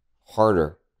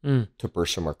harder Mm, to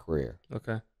pursue my career.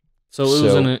 okay. So it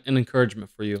was So an encouragement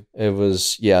for you. it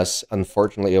was, yes,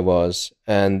 unfortunately it was.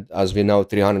 And as we know,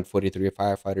 343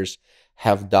 firefighters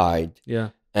have died. Yeah.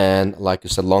 And like you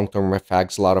said, long term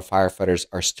effects, a lot of firefighters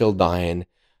are still dying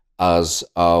as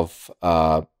of,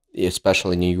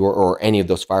 especially New York, or any of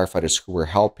those firefighters who were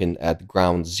helping at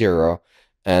ground zero.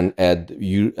 And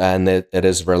it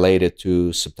is related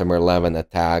to September 11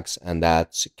 attacks, and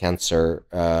that's cancer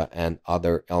and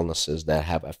other illnesses that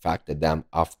have affected them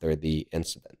after the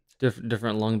incident.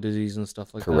 Different lung disease and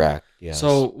stuff like that. Correct. Yes.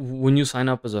 So when you sign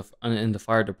up in the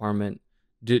fire department,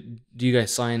 do you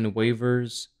guys sign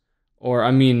waivers, or I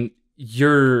mean,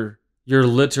 you're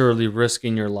literally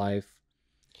risking your life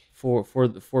for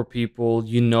people.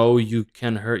 You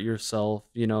can hurt yourself.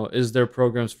 Is there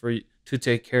programs for you to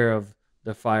take care of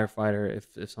the firefighter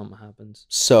if something happens?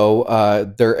 So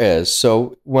there is.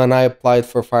 So when I applied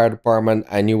for fire department,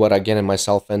 I knew what I getting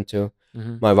myself into.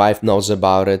 Mm-hmm. My wife knows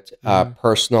about it. Mm-hmm.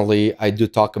 Personally, I do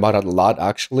talk about it a lot.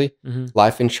 Actually, Mm-hmm.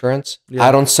 life insurance. I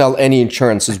Yeah. don't sell any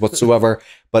insurances whatsoever,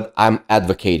 but I'm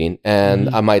advocating, and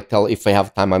Mm-hmm. I might tell if I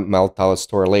have time. I'll tell a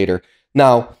story later.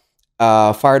 Now,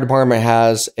 fire department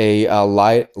has a,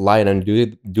 light on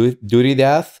duty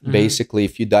death. Mm-hmm. Basically,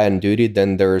 if you die on duty,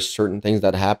 then there's certain things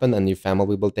that happen, and your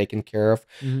family will be taken care of.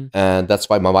 Mm-hmm. And that's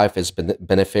why my wife is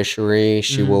beneficiary.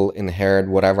 She Mm-hmm. will inherit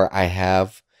whatever I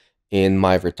have in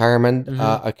my retirement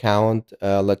Mm-hmm. account.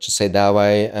 Let's just say that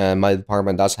way. My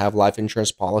department does have life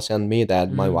insurance policy on me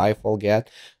that my Mm-hmm. wife will get,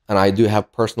 and I do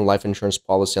have personal life insurance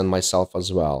policy on myself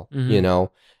as well. Mm-hmm.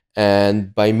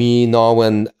 And by me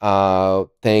knowing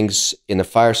things in the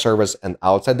fire service and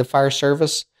outside the fire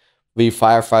service, we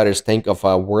firefighters think of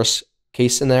a worst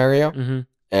case scenario, Mm-hmm.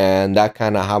 and that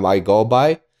kind of how I go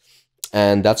by.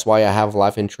 And that's why I have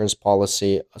life insurance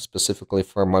policy specifically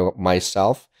for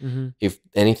myself. Mm-hmm. If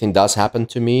anything does happen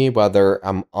to me, whether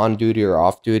I'm on duty or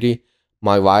off duty,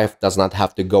 my wife does not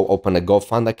have to go open a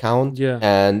GoFund account. Yeah.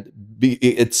 And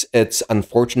it's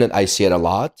unfortunate. I see it a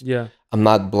lot. Yeah. I'm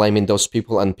not blaming those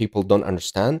people, and people don't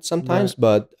understand sometimes. Right.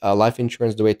 But life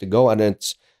insurance is the way to go, and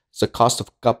it's the cost of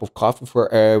a cup of coffee for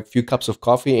a few cups of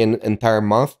coffee in entire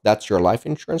month. That's your life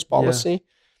insurance Yeah. policy.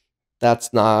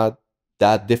 That's not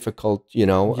that difficult,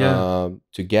 Yeah.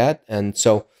 to get. And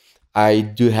so I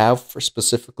do have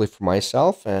specifically for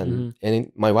myself, Mm-hmm.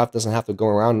 and my wife doesn't have to go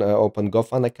around open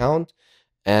GoFund account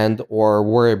and or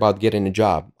worry about getting a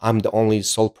job. I'm the only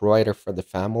sole provider for the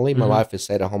family. My Mm-hmm. wife is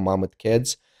stay-at-home mom with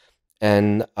kids,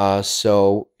 and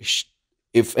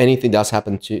if anything does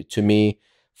happen to me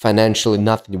financially,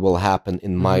 nothing will happen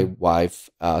in my Mm-hmm. wife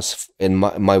in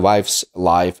my wife's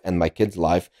life and my kids'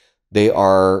 life. They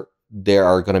are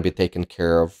going to be taken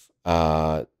care of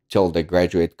till they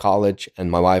graduate college,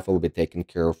 and my wife will be taken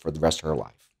care of for the rest of her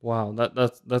life. Wow,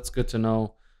 that's good to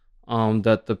know.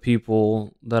 That the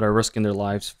people that are risking their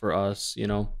lives for us,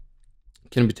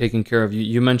 can be taken care of.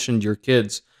 You mentioned your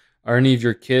kids. Are any of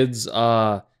your kids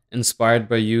inspired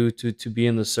by you to be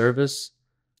in the service?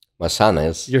 My son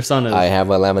is. Your son I is. have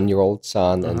an 11-year-old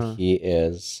son, Uh and huh. he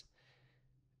is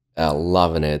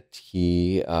loving it.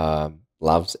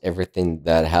 loves everything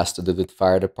that has to do with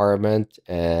fire department.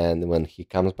 And when he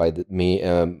comes by me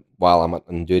while I'm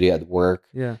on duty at work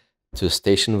Yeah. to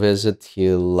station visit,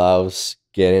 he loves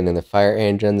getting in the fire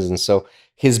engines. And so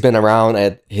he's been around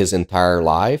at his entire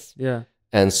life. Yeah.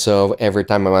 And so every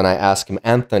time when I ask him,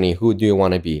 Anthony, who do you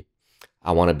want to be?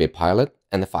 I want to be a pilot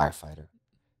and a firefighter,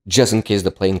 just in case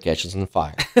the plane catches on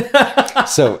fire.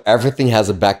 So everything has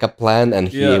a backup plan, and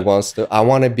he wants to. I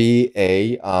want to be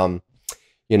a,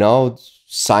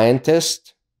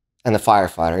 scientist and a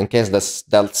firefighter in case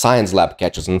that science lab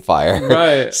catches on fire.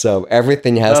 Right. So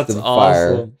everything has to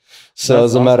fire. Awesome. So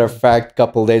as a matter of fact, a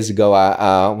couple of days ago,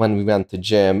 when we went to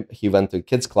gym, he went to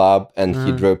kids club and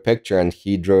he drew a picture. And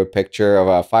he drew a picture of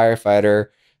a firefighter,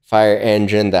 fire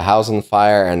engine, the house on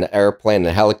fire, and the airplane,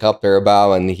 the helicopter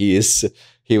above. And he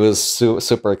was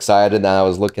super excited. And I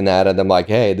was looking at it. I'm like,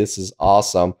 hey, this is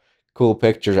awesome. Cool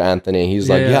pictures, Anthony. He's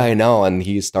like, yeah, I know. And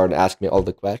he started asking me all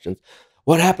the questions.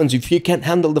 What happens if you can't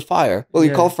handle the fire? Will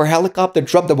you call for a helicopter,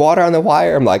 drop the water on the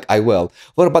wire? I'm like, I will.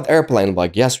 What about airplane? I'm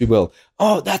like, yes, we will.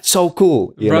 Oh, that's so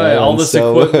cool. Right. All this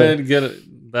equipment, get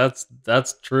it.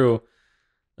 That's true.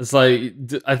 It's like,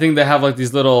 I think they have like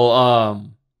these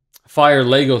little fire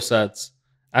Lego sets.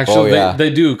 Actually, they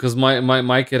do, because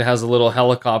my kid has a little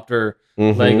helicopter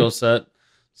Lego set.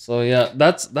 So yeah,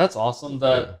 that's awesome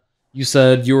that you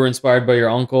said you were inspired by your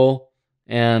uncle.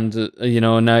 And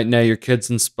now your kid's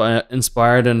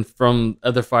inspired, and from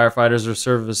other firefighters or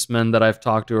servicemen that I've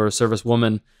talked to, or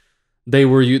servicewomen, they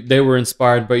were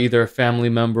inspired by either a family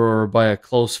member or by a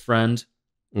close friend.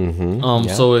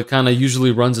 So it kind of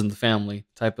usually runs in the family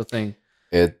type of thing.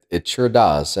 It sure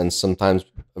does, and sometimes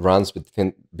runs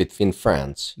between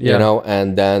friends.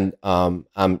 And then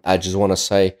I just want to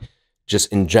say,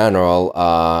 just in general,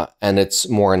 and it's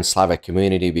more in Slavic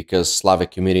community, because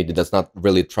Slavic community does not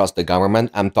really trust the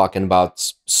government. I'm talking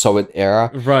about Soviet era.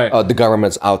 Right. The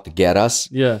government's out to get us.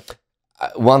 Yeah.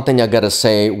 One thing I gotta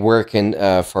say, working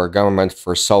for a government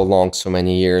for so long, so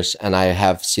many years, and I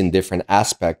have seen different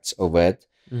aspects of it.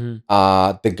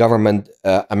 The government,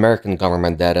 American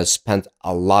government, that has spent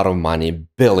a lot of money,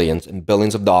 billions and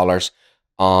billions of dollars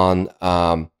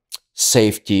on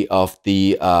safety of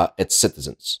its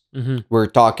citizens. We're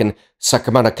talking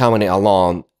Sacramento County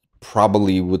alone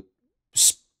probably would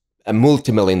a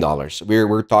multi-million dollars.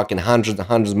 We're talking hundreds and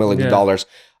hundreds of millions of dollars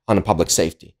on public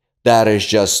safety. That is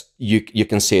just, you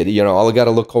can see it. All you got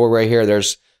to look over right here.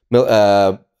 There's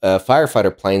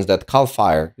firefighter planes that Cal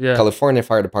Fire, California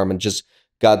Fire Department, just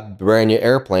got brand new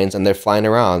airplanes, and they're flying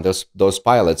around. Those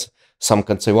pilots. Some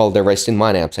can say, well, they're wasting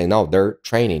money. I'm saying, no, they're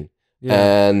training.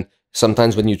 And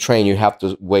sometimes when you train, you have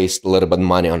to waste a little bit of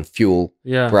money on fuel,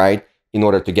 right, in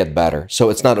order to get better. So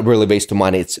it's not really waste of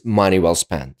money; it's money well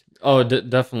spent. Oh,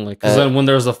 definitely. Because then when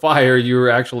there's a fire, you're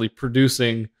actually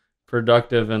producing,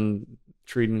 productive, and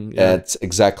treating. That's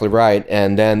exactly right.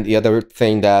 And then the other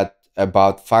thing that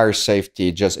about fire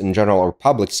safety, just in general, or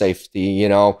public safety,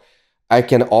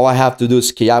 all I have to do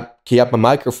is key up a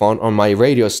microphone on my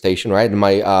radio station, right,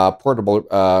 my portable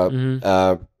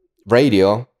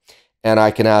radio. And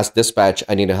I can ask dispatch,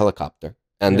 I need a helicopter.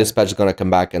 And dispatch is going to come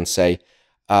back and say,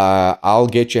 I'll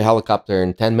get you a helicopter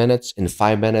in 10 minutes, in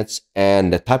 5 minutes,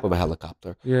 and the type of a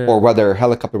helicopter. Or whether a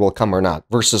helicopter will come or not.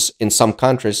 Versus in some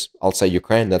countries, I'll say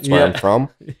Ukraine, that's where I'm from,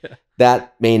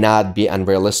 that may not be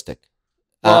unrealistic.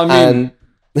 Well, I mean,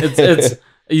 it's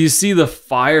you see the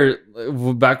fire,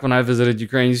 back when I visited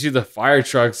Ukraine, you see the fire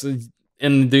trucks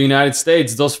in the United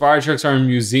States. Those fire trucks are in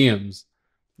museums,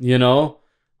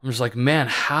 I'm just like, man,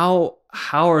 how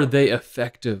are they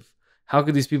effective? How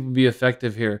could these people be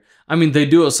effective here? I mean, they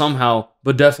do it somehow,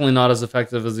 but definitely not as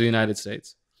effective as the United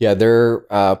States. Yeah, they're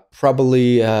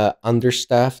probably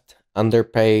understaffed,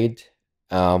 underpaid,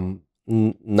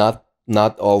 not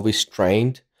always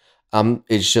trained.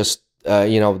 It's just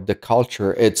the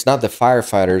culture. It's not the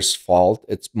firefighters' fault.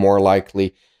 It's more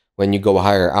likely when you go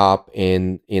higher up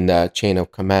in the chain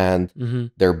of command,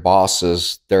 their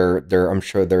bosses, I'm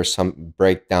sure there's some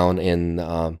breakdown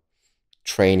in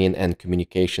training and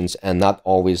communications, and not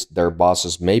always their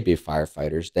bosses may be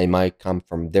firefighters. They might come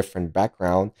from different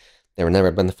background. They've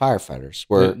never been the firefighters.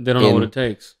 They don't know what it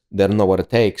takes. They don't know what it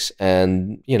takes,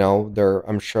 and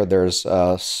I'm sure there's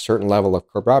a certain level of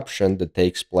corruption that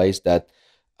takes place that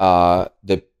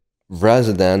the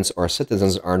residents or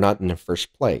citizens are not in the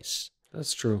first place.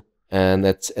 That's true. And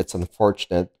it's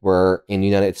unfortunate. Where in the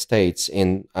United States,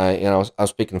 I was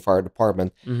speaking fire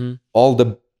department, all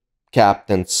the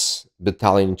captains,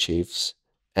 battalion chiefs,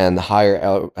 and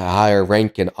higher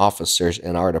ranking officers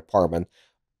in our department,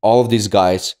 all of these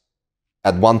guys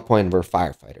at one point were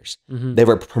firefighters. They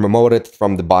were promoted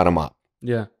from the bottom up.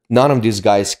 Yeah. None of these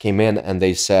guys came in and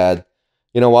they said,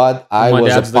 you know what? I My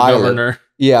was a dad's the pilot. governor.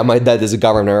 Yeah, my dad is a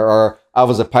governor, or I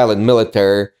was a pilot in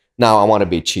military. Now I want to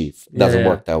be chief. It doesn't Yeah.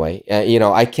 work that way. You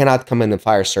know, I cannot come in the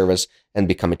fire service and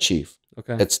become a chief.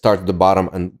 Okay. It starts at the bottom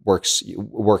and works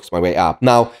my way up.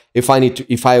 Now, if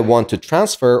I want to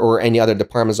transfer, or any other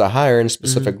departments I hire in a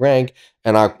specific rank,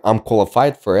 and I'm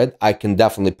qualified for it, I can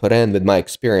definitely put in with my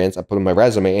experience. I put in my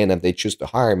resume in. If they choose to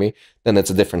hire me, then it's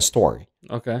a different story.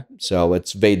 Okay. So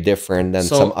it's very different than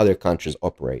some other countries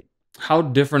operate. How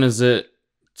different is it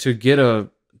to get a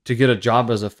job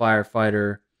as a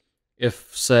firefighter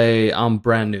if, say, I'm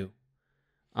brand new?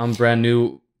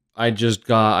 I just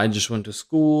went to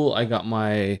school. I got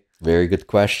my Very good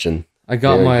question. I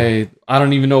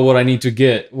don't even know what I need to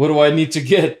get. What do I need to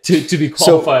get to be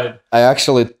qualified? So I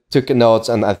actually took notes,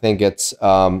 and I think it's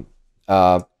not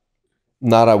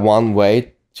a one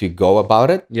way to go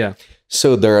about it. Yeah.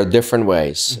 So there are different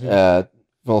ways.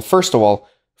 Well, first of all,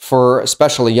 for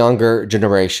especially younger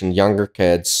generation, younger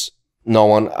kids, no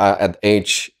one at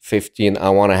age 15, I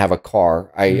want to have a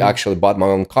car. I actually bought my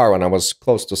own car when I was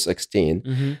close to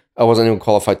 16. I wasn't even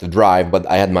qualified to drive, but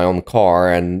I had my own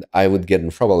car, and I would get in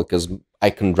trouble because I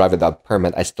couldn't drive without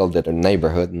permit. I still did in the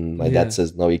neighborhood, and my dad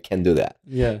says, no, you can't do that.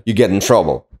 Yeah. You get in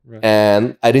trouble. Right.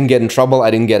 And I didn't get in trouble.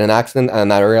 I didn't get in an accident,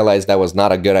 and I realized that was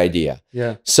not a good idea.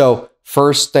 Yeah. So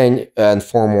first thing and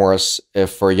foremost,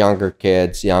 if for younger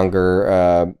kids,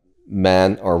 younger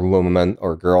men or women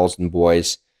or girls and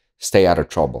boys, stay out of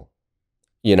trouble.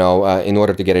 You know, in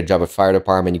order to get a job at fire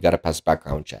department, you got to pass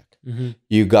background check.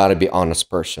 You got to be honest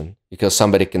person, because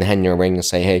somebody can hand you a ring and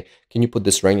say, hey, can you put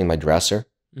this ring in my dresser?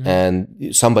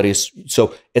 And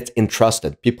so it's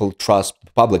entrusted. People trust,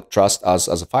 the public trust us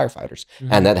as a firefighters.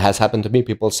 And that has happened to me.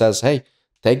 People says, hey,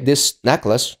 take this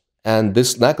necklace, and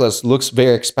this necklace looks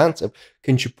very expensive.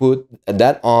 Can you put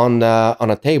that on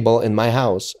a table in my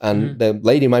house? And the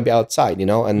lady might be outside, you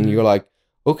know, and you're like,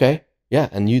 okay. Yeah,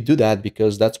 and you do that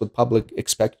because that's what public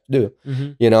expect to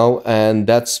do, you know, and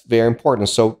that's very important.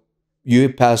 So you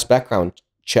pass background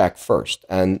check first,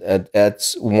 and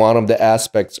that's one of the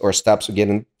aspects or steps of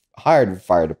getting hired in the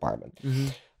fire department.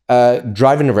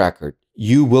 Driving record.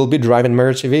 You will be driving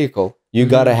emergency vehicle. You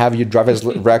got to have your driver's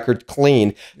record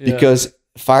clean, because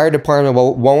fire department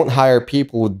won't hire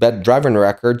people with bad driving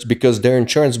records, because their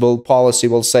insurance policy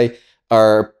will say,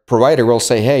 our provider will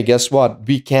say, hey, guess what?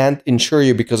 We can't insure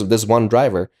you because of this one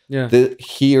driver. Yeah.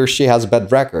 He or she has a bad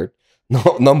record.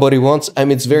 No, nobody wants, I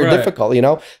mean, it's very difficult, you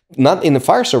know, not in the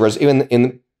fire service, even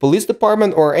in police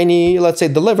department or any, let's say,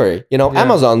 delivery, you know,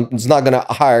 Amazon is not going to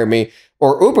hire me,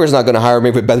 or Uber is not going to hire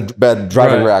me with bad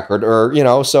driving record, or, you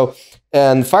know, so,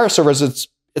 and fire service,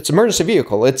 it's emergency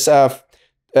vehicle. It's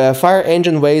fire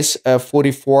engine weighs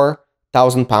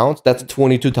 44,000 pounds. That's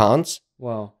 22 tons.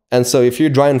 Wow. And so if you're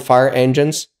driving fire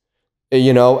engines,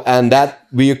 you know, and that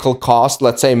vehicle costs,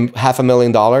 let's say,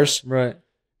 $500,000. Right.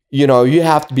 You know, you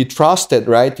have to be trusted,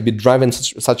 right, to be driving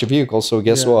such a vehicle. So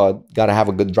guess what? Got to have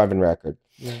a good driving record.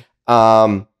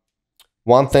 Yeah.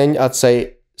 One thing I'd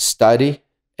say, study,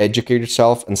 educate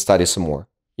yourself, and study some more.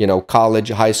 You know, college,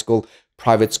 high school,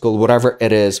 private school, whatever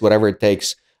it is, whatever it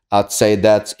takes, I'd say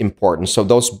that's important. So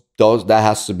those that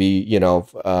has to be, you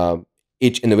know,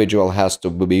 each individual has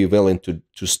to be willing to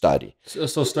study.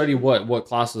 So study what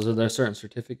classes? Are there certain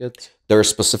certificates? There are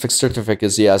specific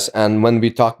certificates, yes. And when we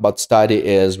talk about study,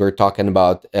 we're talking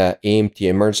about EMT,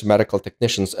 Emergency Medical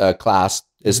Technicians class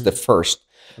is the first.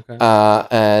 Okay.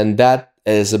 And that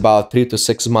is about 3 to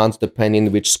 6 months,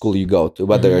 depending which school you go to,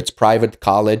 whether it's private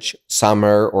college,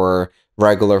 summer, or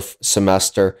regular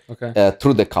semester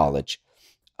through the college.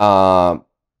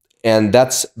 And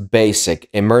that's basic.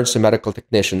 Emergency medical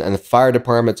technician, and the fire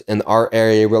departments in our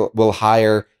area will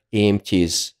hire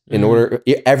EMTs. In order,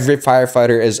 every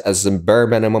firefighter is, as a bare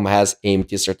minimum, has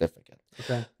EMT certificate.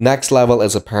 Okay. Next level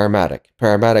is a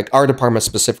paramedic. Our department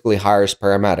specifically hires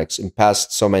paramedics. In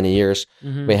past so many years,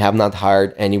 we have not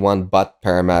hired anyone but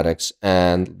paramedics.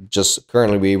 And just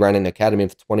currently, we run an academy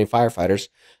of 20 firefighters,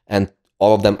 and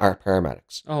all of them are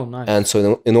paramedics. Oh, nice. And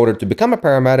so in order to become a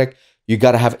paramedic, you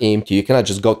got to have EMT. You cannot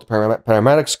just go to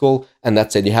paramedic school and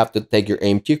that's it. You have to take your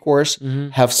EMT course,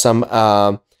 have some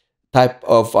type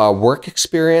of work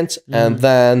experience, and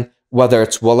then whether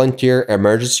it's volunteer,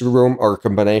 emergency room, or a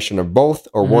combination of both,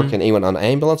 or working even on an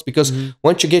ambulance. Because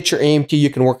once you get your EMT,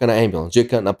 you can work on an ambulance. You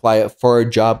can apply for a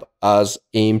job as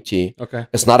EMT. Okay.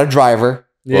 It's not a driver.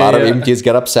 A lot of EMTs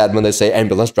get upset when they say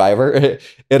ambulance driver.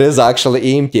 It is actually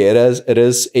EMT. It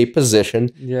is a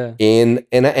position in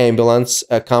an ambulance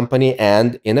company,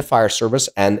 and in a fire service,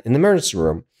 and in the emergency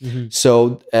room.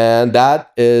 So, and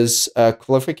that is a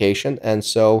qualification. And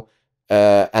so,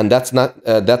 and that's not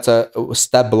that's a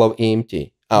step below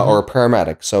EMT or a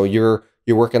paramedic. So you're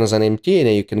you're working as an EMT, and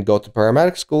then you can go to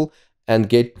paramedic school and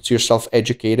get yourself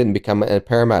educated and become a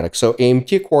paramedic. So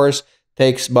EMT course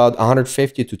takes about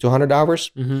 150 to 200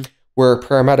 hours, where a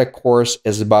paramedic course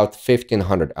is about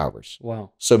 1,500 hours.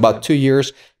 Wow. So about 2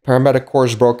 years. Paramedic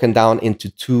course broken down into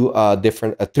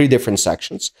three different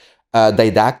sections.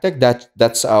 Didactic,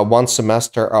 that's 1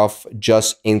 semester of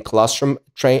just in classroom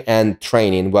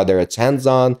training, whether it's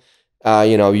hands-on.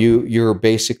 You're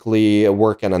basically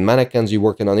working on mannequins, you're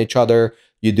working on each other,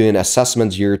 you're doing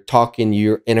assessments, you're talking,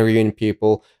 you're interviewing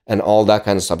people, and all that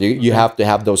kind of stuff. You have to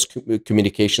have those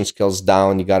communication skills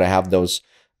down. You got to have those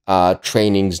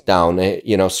trainings down.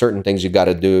 Certain things you got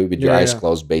to do with your eyes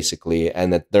closed, basically,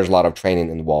 and there's a lot of training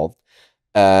involved.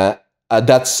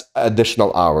 That's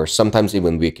additional hours, sometimes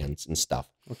even weekends and stuff.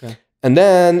 Okay. And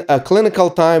then clinical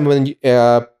time,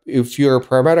 if you're a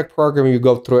paramedic program, you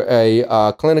go through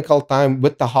a clinical time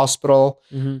with the hospital,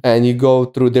 and you go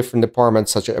through different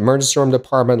departments such as emergency room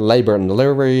department, labor and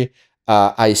delivery,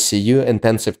 ICU,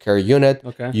 intensive care unit.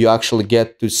 Okay. You actually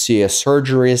get to see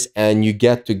surgeries, and you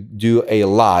get to do a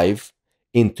live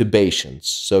intubations.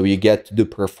 So you get to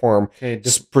perform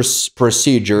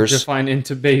procedures. Define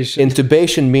intubation.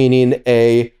 Intubation meaning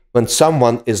when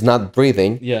someone is not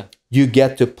breathing, you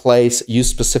get to use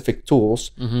specific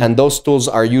tools, and those tools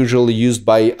are usually used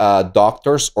by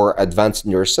doctors or advanced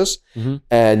nurses,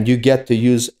 and you get to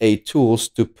use tools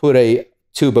to put a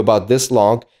tube about this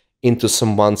long into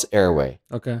someone's airway.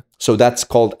 Okay. So that's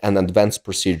called an advanced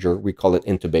procedure. We call it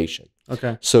intubation.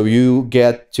 Okay. So you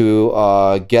get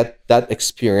to get that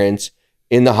experience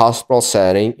in the hospital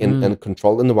setting, in a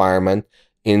controlled environment,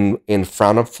 in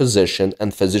front of physician,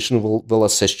 and physician will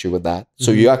assist you with that. So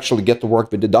you actually get to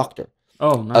work with the doctor.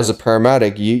 Oh, nice. As a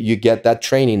paramedic, you get that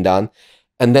training done.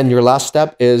 And then your last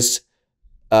step is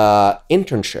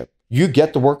internship. You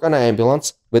get to work on an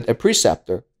ambulance with a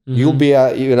preceptor. You'll be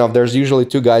there's usually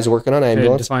 2 guys working on an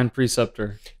ambulance. Define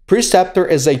preceptor. Preceptor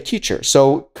is a teacher.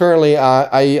 So currently,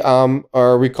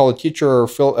 we call a teacher or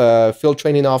field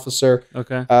training officer.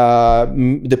 Okay.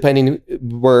 Depending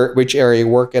which area you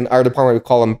work in. Our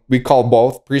department we call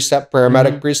both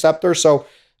paramedic preceptor. So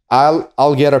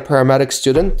I'll get a paramedic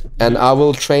student, and I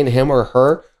will train him or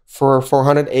her for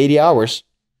 480 hours.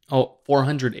 Oh,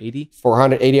 480?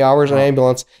 480 hours in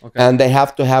ambulance. Okay. And they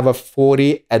have to have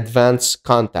 40 advanced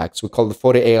contacts. We call it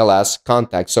 40 ALS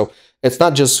contacts. So it's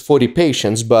not just 40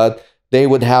 patients, but they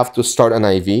would have to start an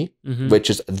IV, which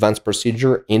is advanced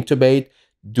procedure, intubate,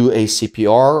 do a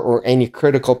CPR, or any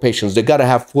critical patients. They got to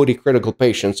have 40 critical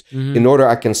patients in order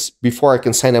before I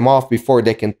can sign them off, before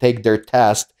they can take their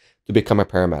test to become a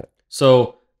paramedic.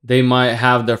 So they might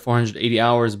have their 480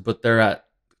 hours, but they're at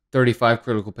 35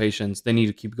 critical patients. They need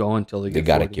to keep going until they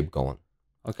got to keep going.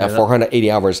 Okay. 480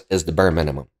 hours is the bare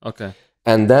minimum. Okay.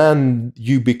 And then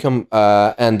you become,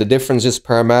 and the difference is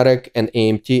paramedic and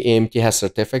EMT. EMT has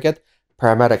certificate.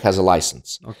 Paramedic has a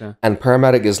license. Okay. And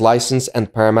paramedic is licensed,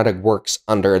 and paramedic works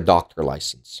under a doctor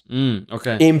license.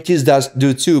 Okay. EMTs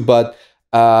do too, but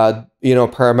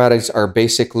paramedics are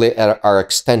basically our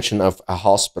extension of a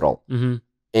hospital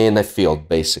in a field,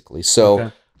 basically.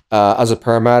 So. As a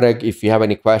paramedic, if you have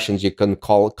any questions, you can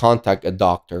contact a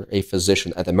doctor, a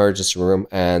physician at the emergency room,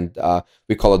 and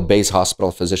we call it base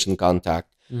hospital physician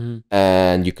contact.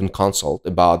 And you can consult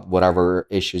about whatever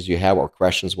issues you have or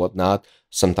questions, whatnot.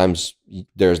 Sometimes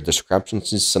there's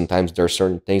discrepancies. Sometimes there are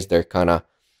certain things they're kind of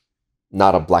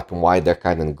not a black and white. They're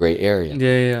kind of in a gray area.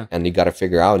 Yeah. And you got to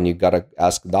figure out, and you got to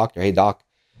ask the doctor, "Hey, doc,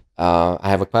 I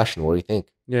have a question. What do you think?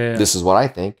 Yeah. This is what I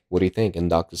think. What do you think?" And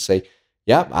doctors say,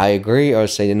 "Yeah, I agree," or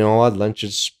say, "You know what, let's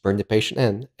just bring the patient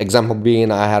in." Example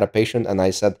being, I had a patient and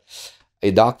I said,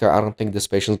 "Hey, doctor, I don't think this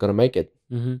patient's going to make it."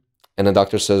 And the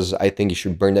doctor says, "I think you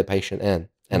should bring the patient in."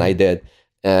 And I did.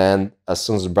 And as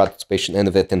soon as I brought this patient in,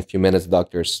 within a few minutes,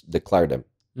 doctors declared him.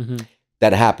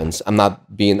 That happens. I'm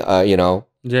not being,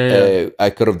 I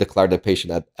could have declared the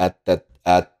patient at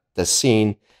the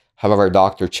scene. However,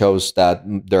 doctor chose that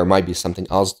there might be something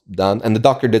else done. And the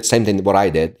doctor did the same thing what I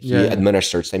did. He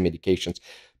administered same medications.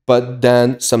 But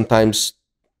then sometimes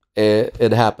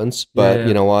it happens. But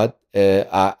you know what?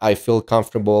 I feel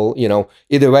comfortable.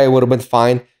 Either way, it would have been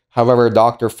fine. However,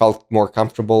 doctor felt more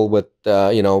comfortable with,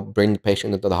 bringing the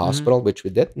patient into the hospital, which we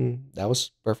did. And that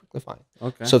was perfectly fine.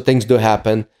 Okay. So things do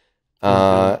happen.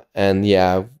 And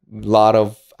yeah, there's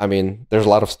a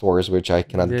lot of stories which I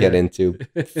cannot get into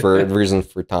for reasons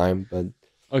for time, but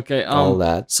all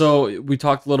that. So we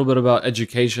talked a little bit about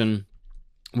education.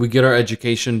 We get our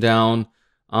education down.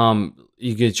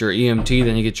 You get your EMT,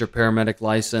 then you get your paramedic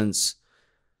license.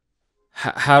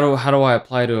 How do I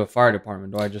apply to a fire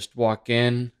department? Do I just walk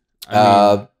in?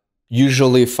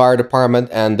 usually fire department,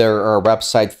 and there are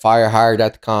website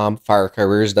firehire.com,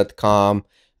 firecareers.com.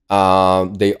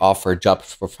 They offer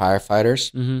jobs for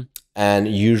firefighters, and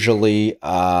usually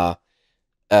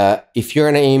if you're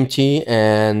an AMT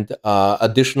and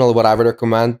additional, what I would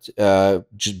recommend,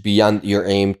 just beyond your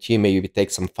AMT, maybe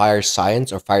take some fire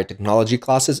science or fire technology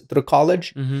classes through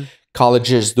college.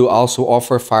 Colleges do also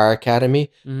offer fire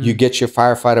academy. You get your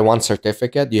firefighter 1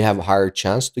 certificate, you have a higher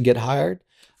chance to get hired.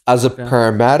 As a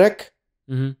paramedic,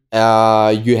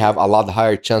 you have a lot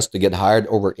higher chance to get hired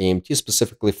over AMT,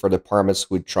 specifically for departments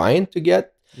who are trying to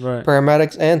get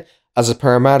paramedics in. As a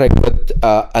paramedic with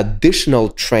additional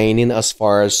training as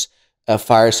far as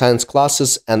fire science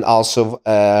classes and also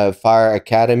fire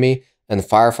academy and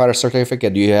firefighter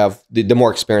certificate, you have the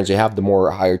more experience you have, the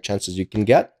more higher chances you can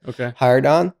get hired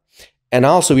on. And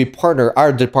also we partner,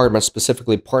 our department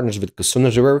specifically partners with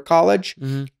Kasunas River College,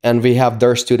 and we have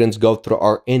their students go through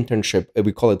our internship.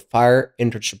 We call it Fire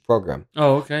Internship Program.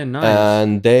 Oh, okay, nice.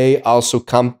 And they also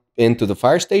come into the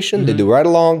fire station. They do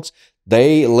ride-alongs.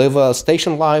 They live a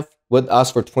station life with us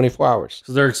for 24 hours.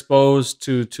 So they're exposed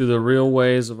to the real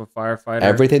ways of a firefighter.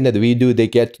 Everything that we do, they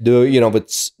get to do.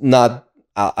 It's not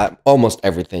almost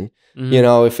everything.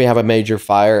 If we have a major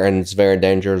fire and it's very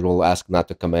dangerous, we'll ask not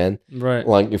to come in. Right.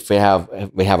 Like if we have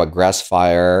a grass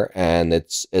fire and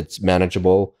it's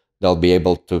manageable, they'll be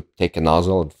able to take a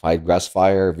nozzle and fight grass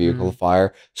fire, vehicle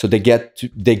fire. So they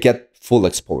get full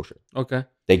exposure. Okay.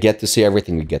 They get to see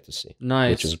everything we get to see.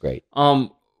 Nice. Which is great.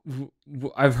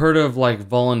 I've heard of like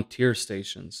volunteer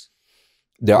stations.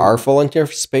 There are volunteer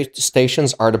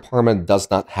stations. Our department does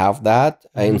not have that.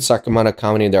 In Sacramento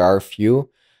County, there are a few.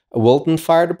 Wilton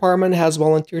Fire Department has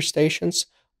volunteer stations.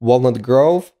 Walnut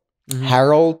Grove,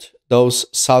 Harold, those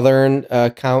southern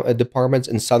departments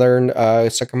in southern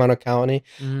Sacramento County.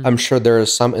 I'm sure there are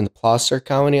some in Placer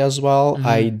County as well.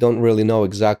 I don't really know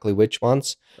exactly which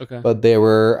ones. Okay. But they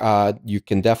were, you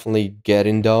can definitely get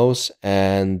in those,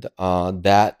 and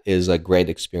that is a great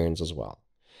experience as well.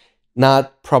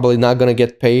 Probably not going to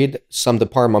get paid. Some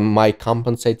department might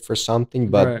compensate for something,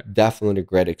 but definitely a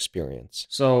great experience.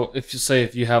 So if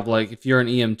you're an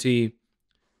EMT,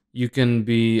 you can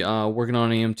be working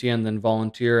on an EMT and then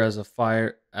volunteer as a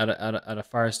fire at a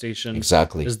fire station.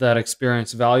 Exactly. Is that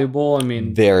experience valuable? I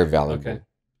mean, very valuable.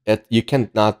 Okay. You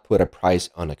cannot put a price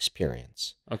on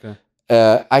experience. Okay.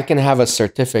 I can have a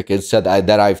certificate said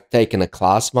that I've taken a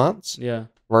class once. Yeah.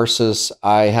 Versus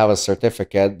I have a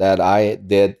certificate that I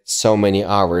did so many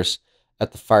hours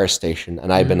at the fire station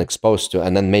and I've been exposed to,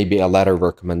 and then maybe a letter of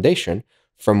recommendation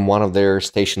from one of their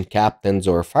station captains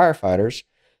or firefighters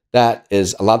that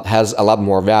has a lot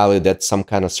more value that some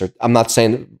kind of I'm not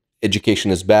saying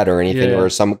education is bad or anything or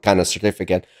some kind of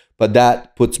certificate, but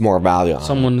that puts more value on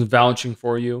someone vouching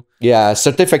for you. Yeah,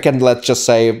 certificate, let's just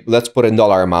say, let's put in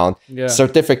dollar amount. Yeah.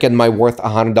 Certificate might worth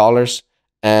 $100,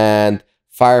 and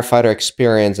firefighter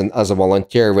experience and as a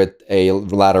volunteer with a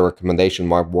letter recommendation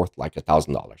might worth like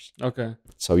 $1,000. Okay.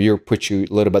 So put you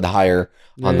a little bit higher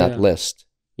on that list.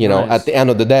 Nice. At the end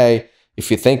of the day, if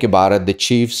you think about it, the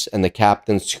chiefs and the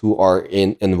captains who are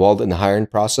involved in the hiring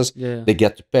process, they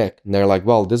get to pick. And they're like,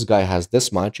 well, this guy has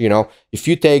this much. If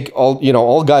you take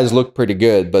all guys look pretty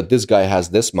good, but this guy has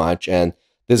this much and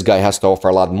this guy has to offer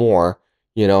a lot more,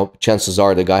 chances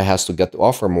are the guy has to get to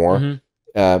offer more.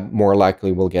 More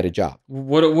likely will get a job.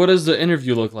 What does the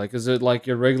interview look like? Is it like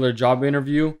your regular job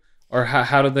interview? Or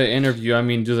how do they interview? I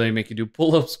mean, do they make you do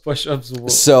pull-ups, push-ups?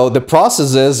 So the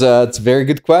process is, it's a very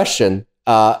good question.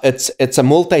 It's a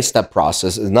multi-step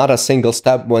process. It's not a single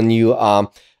step. When you,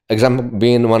 example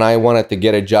being when I wanted to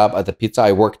get a job at the pizza,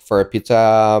 I worked for a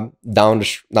pizza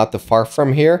not too far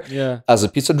from here. Yeah. As a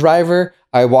pizza driver,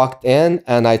 I walked in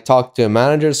and I talked to a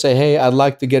manager, say, hey, I'd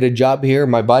like to get a job here.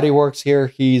 My buddy works here.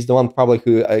 He's the one probably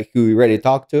who we already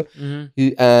talked to.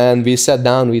 And we sat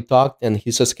down, we talked, and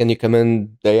he says, can you come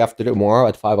in day after tomorrow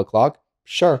at 5 o'clock?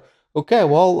 Sure. Okay,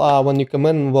 well, when you come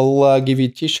in, we'll give you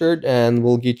a t-shirt and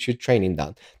we'll get you training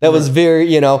done. That was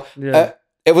very,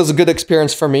 it was a good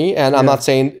experience for me. And I'm not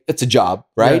saying it's a job,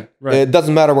 right? It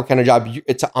doesn't matter what kind of job,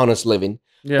 it's an honest living.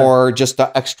 Or just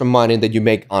the extra money that you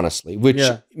make honestly, which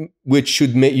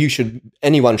should make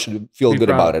anyone should feel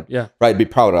good about it, right? Be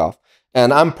proud of,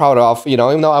 and I'm proud of,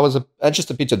 even though I was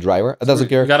just a pizza driver, it doesn't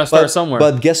care. You gotta start somewhere.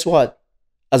 But guess what?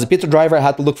 As a pizza driver, I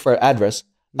had to look for an address.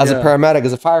 As a paramedic,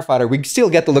 as a firefighter, we still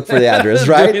get to look for the address,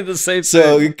 right? The same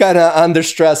so thing. you kind of under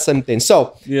stress something.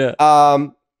 So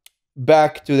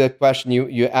back to the question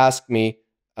you asked me.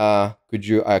 Could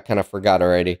you? I kind of forgot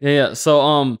already. Yeah.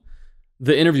 So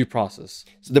the interview process.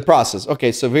 So the process.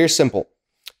 Okay, so very simple.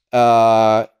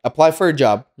 Apply for a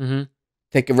job.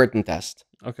 Take a written test.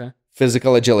 Okay.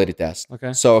 physical agility test.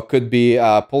 Okay. So it could be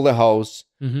pull the hose,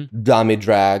 dummy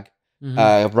drag,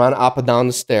 run up and down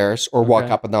the stairs, or walk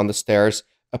Okay. up and down the stairs,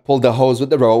 pull the hose with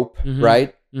the rope, right?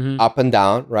 Up and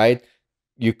down, right?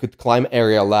 You could climb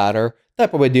area ladder,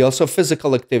 type of a deal. So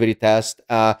physical activity test.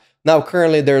 Now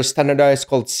currently there's standardized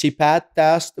called CPAT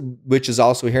test, which is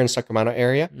also here in Sacramento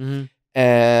area.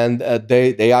 And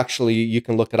they actually, you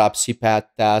can look it up, CPAT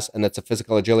test, and it's a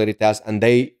physical agility test, and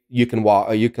you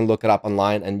can look it up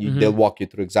online, and they'll walk you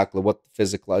through exactly what the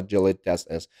physical agility test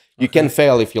is. You can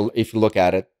fail if you look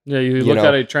at it. Yeah, you look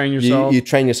at it, train yourself. You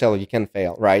train yourself, you can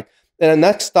fail, right? And the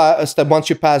next step, once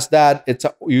you pass that, it's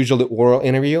usually oral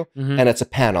interview, and it's a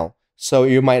panel. So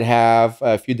you might have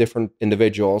a few different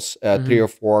individuals, 3 or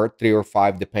 4, 3 or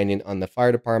 5, depending on the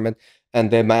fire department, and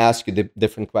they might ask you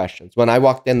different questions. When I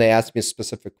walked in, they asked me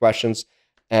specific questions,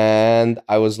 and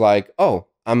I was like, oh,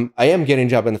 I am getting a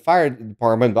job in the fire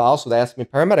department, but also they asked me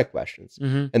paramedic questions.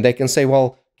 And they can say,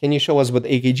 well, can you show us what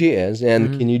AKG is?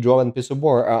 And can you draw on a piece of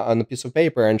board, on a piece of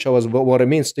paper, and show us what it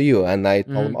means to you? And I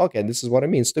told them, okay, this is what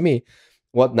it means to me,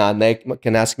 whatnot. And they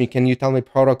can ask me, can you tell me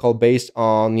protocol based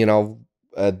on,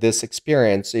 this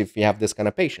experience if you have this kind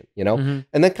of patient, and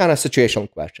then kind of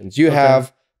situational questions. You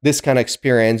have this kind of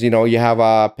experience, you have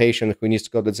a patient who needs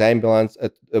to go to the ambulance,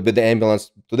 with the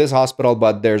ambulance to this hospital,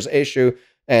 but there's issue,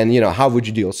 and how would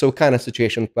you deal? So kind of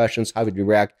situation questions. How would you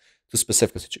react to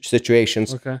specific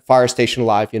situations? Fire station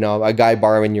life, a guy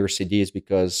borrowing your CDs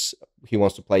because he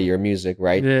wants to play your music,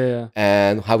 right? Yeah.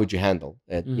 And how would you handle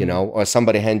it? Or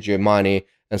somebody hands you money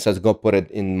and says, go put it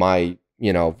in my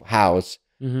house,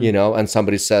 and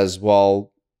somebody says,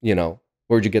 well,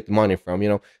 where'd you get the money from?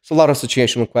 So a lot of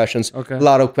situational questions, a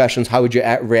lot of questions. How would you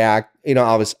react?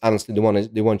 Honestly,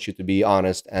 they want you to be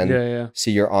honest and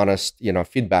see your honest,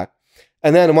 feedback.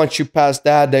 And then once you pass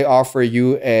that, they offer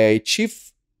you a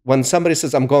chief. When somebody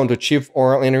says, I'm going to chief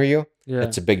oral interview,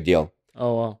 it's a big deal.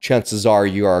 Oh, wow. Chances are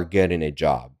you are getting a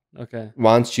job.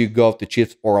 Once you go to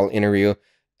chief oral interview,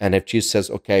 and if chief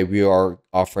says, okay, we are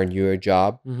offering you a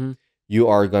job, you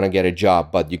are going to get a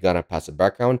job, but you're going to pass a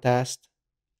background test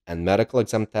and medical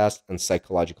exam test and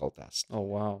psychological test. Oh,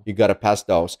 wow. You got to pass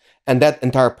those. And that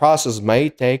entire process may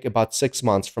take about 6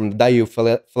 months from the day you fill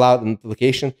out an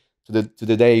application to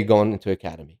the day you're going into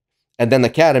academy. And then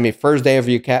academy, first day of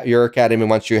your academy,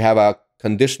 once you have a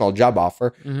conditional job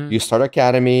offer, you start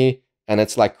academy, and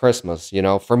it's like Christmas.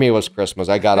 For me, it was Christmas.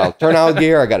 I got all turnout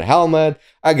gear, I got a helmet,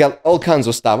 I got all kinds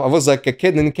of stuff. I was like a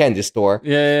kid in a candy store.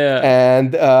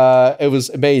 And it was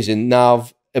amazing. Now,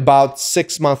 about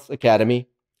 6 month academy,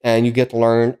 and you get to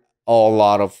learn a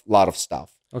lot of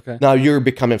stuff. Now you're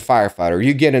becoming firefighter.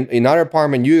 You get in another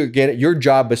department. Your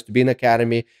job is to be in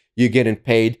academy. You're getting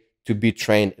paid to be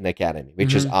trained in academy,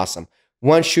 which is awesome.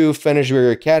 Once you finish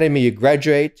your academy, you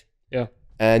graduate.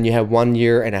 And you have 1.5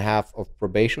 years of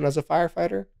probation as a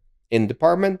firefighter in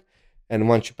department. And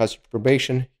once you pass your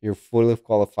probation, you're fully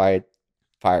qualified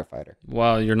firefighter.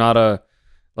 Wow, you're not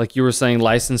like you were saying,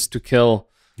 licensed to kill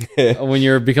when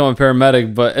you're becoming a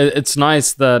paramedic. But it's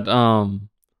nice that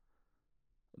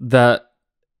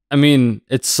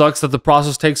it sucks that the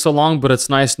process takes so long, but it's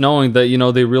nice knowing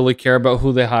that they really care about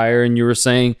who they hire. And you were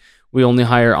saying we only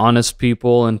hire honest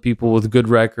people and people with good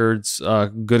records,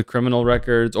 good criminal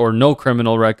records or no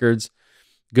criminal records,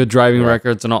 good driving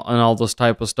records, and all this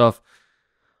type of stuff.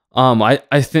 I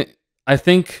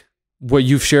think what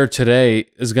you've shared today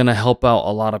is going to help out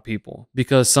a lot of people,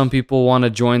 because some people want to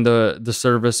join the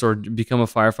service or become a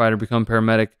firefighter, become a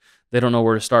paramedic. They don't know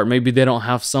where to start. Maybe they don't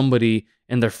have somebody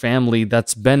in their family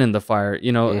that's been in the fire,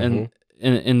 in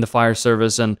the fire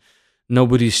service, and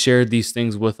nobody's shared these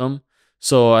things with them.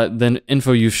 So then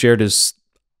info you've shared is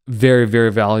very,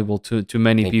 very valuable to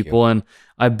many people. And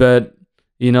I bet,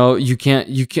 you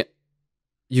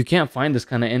can't find this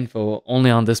kind of info only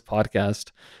on this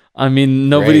podcast. I mean,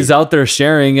 nobody's out there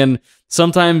sharing, and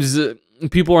sometimes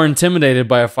people are intimidated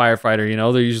by a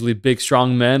firefighter. They're usually big,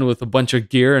 strong men with a bunch of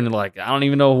gear, and like, I don't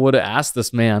even know what to ask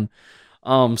this man.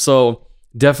 So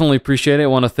definitely appreciate it. I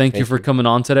want to thank you for coming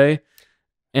on today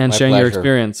and sharing your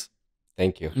experience.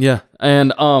 Thank you. Yeah.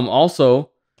 And also,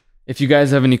 if you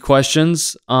guys have any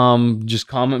questions, just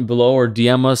comment below or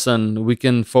DM us, and we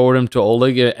can forward them to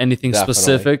Oleg, anything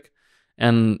specific.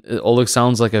 And Oleg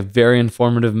sounds like a very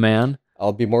informative man.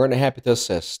 I'll be more than happy to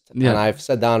assist. And I've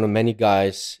sat down with many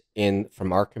guys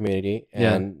from our community,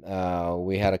 and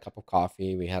we had a cup of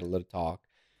coffee, we had a little talk.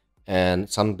 And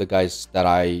some of the guys that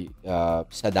I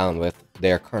sat down with,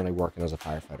 they are currently working as a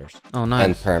firefighters. Oh, nice.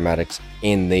 And paramedics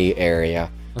in the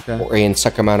area, or in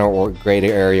Sacramento or greater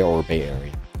area or Bay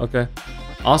Area. Okay.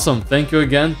 Awesome. Thank you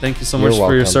again. Thank you so much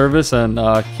for your service, and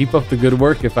keep up the good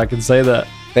work, if I can say that.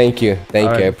 Thank you. All Thank you.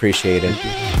 I right. appreciate it.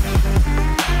 Thank you.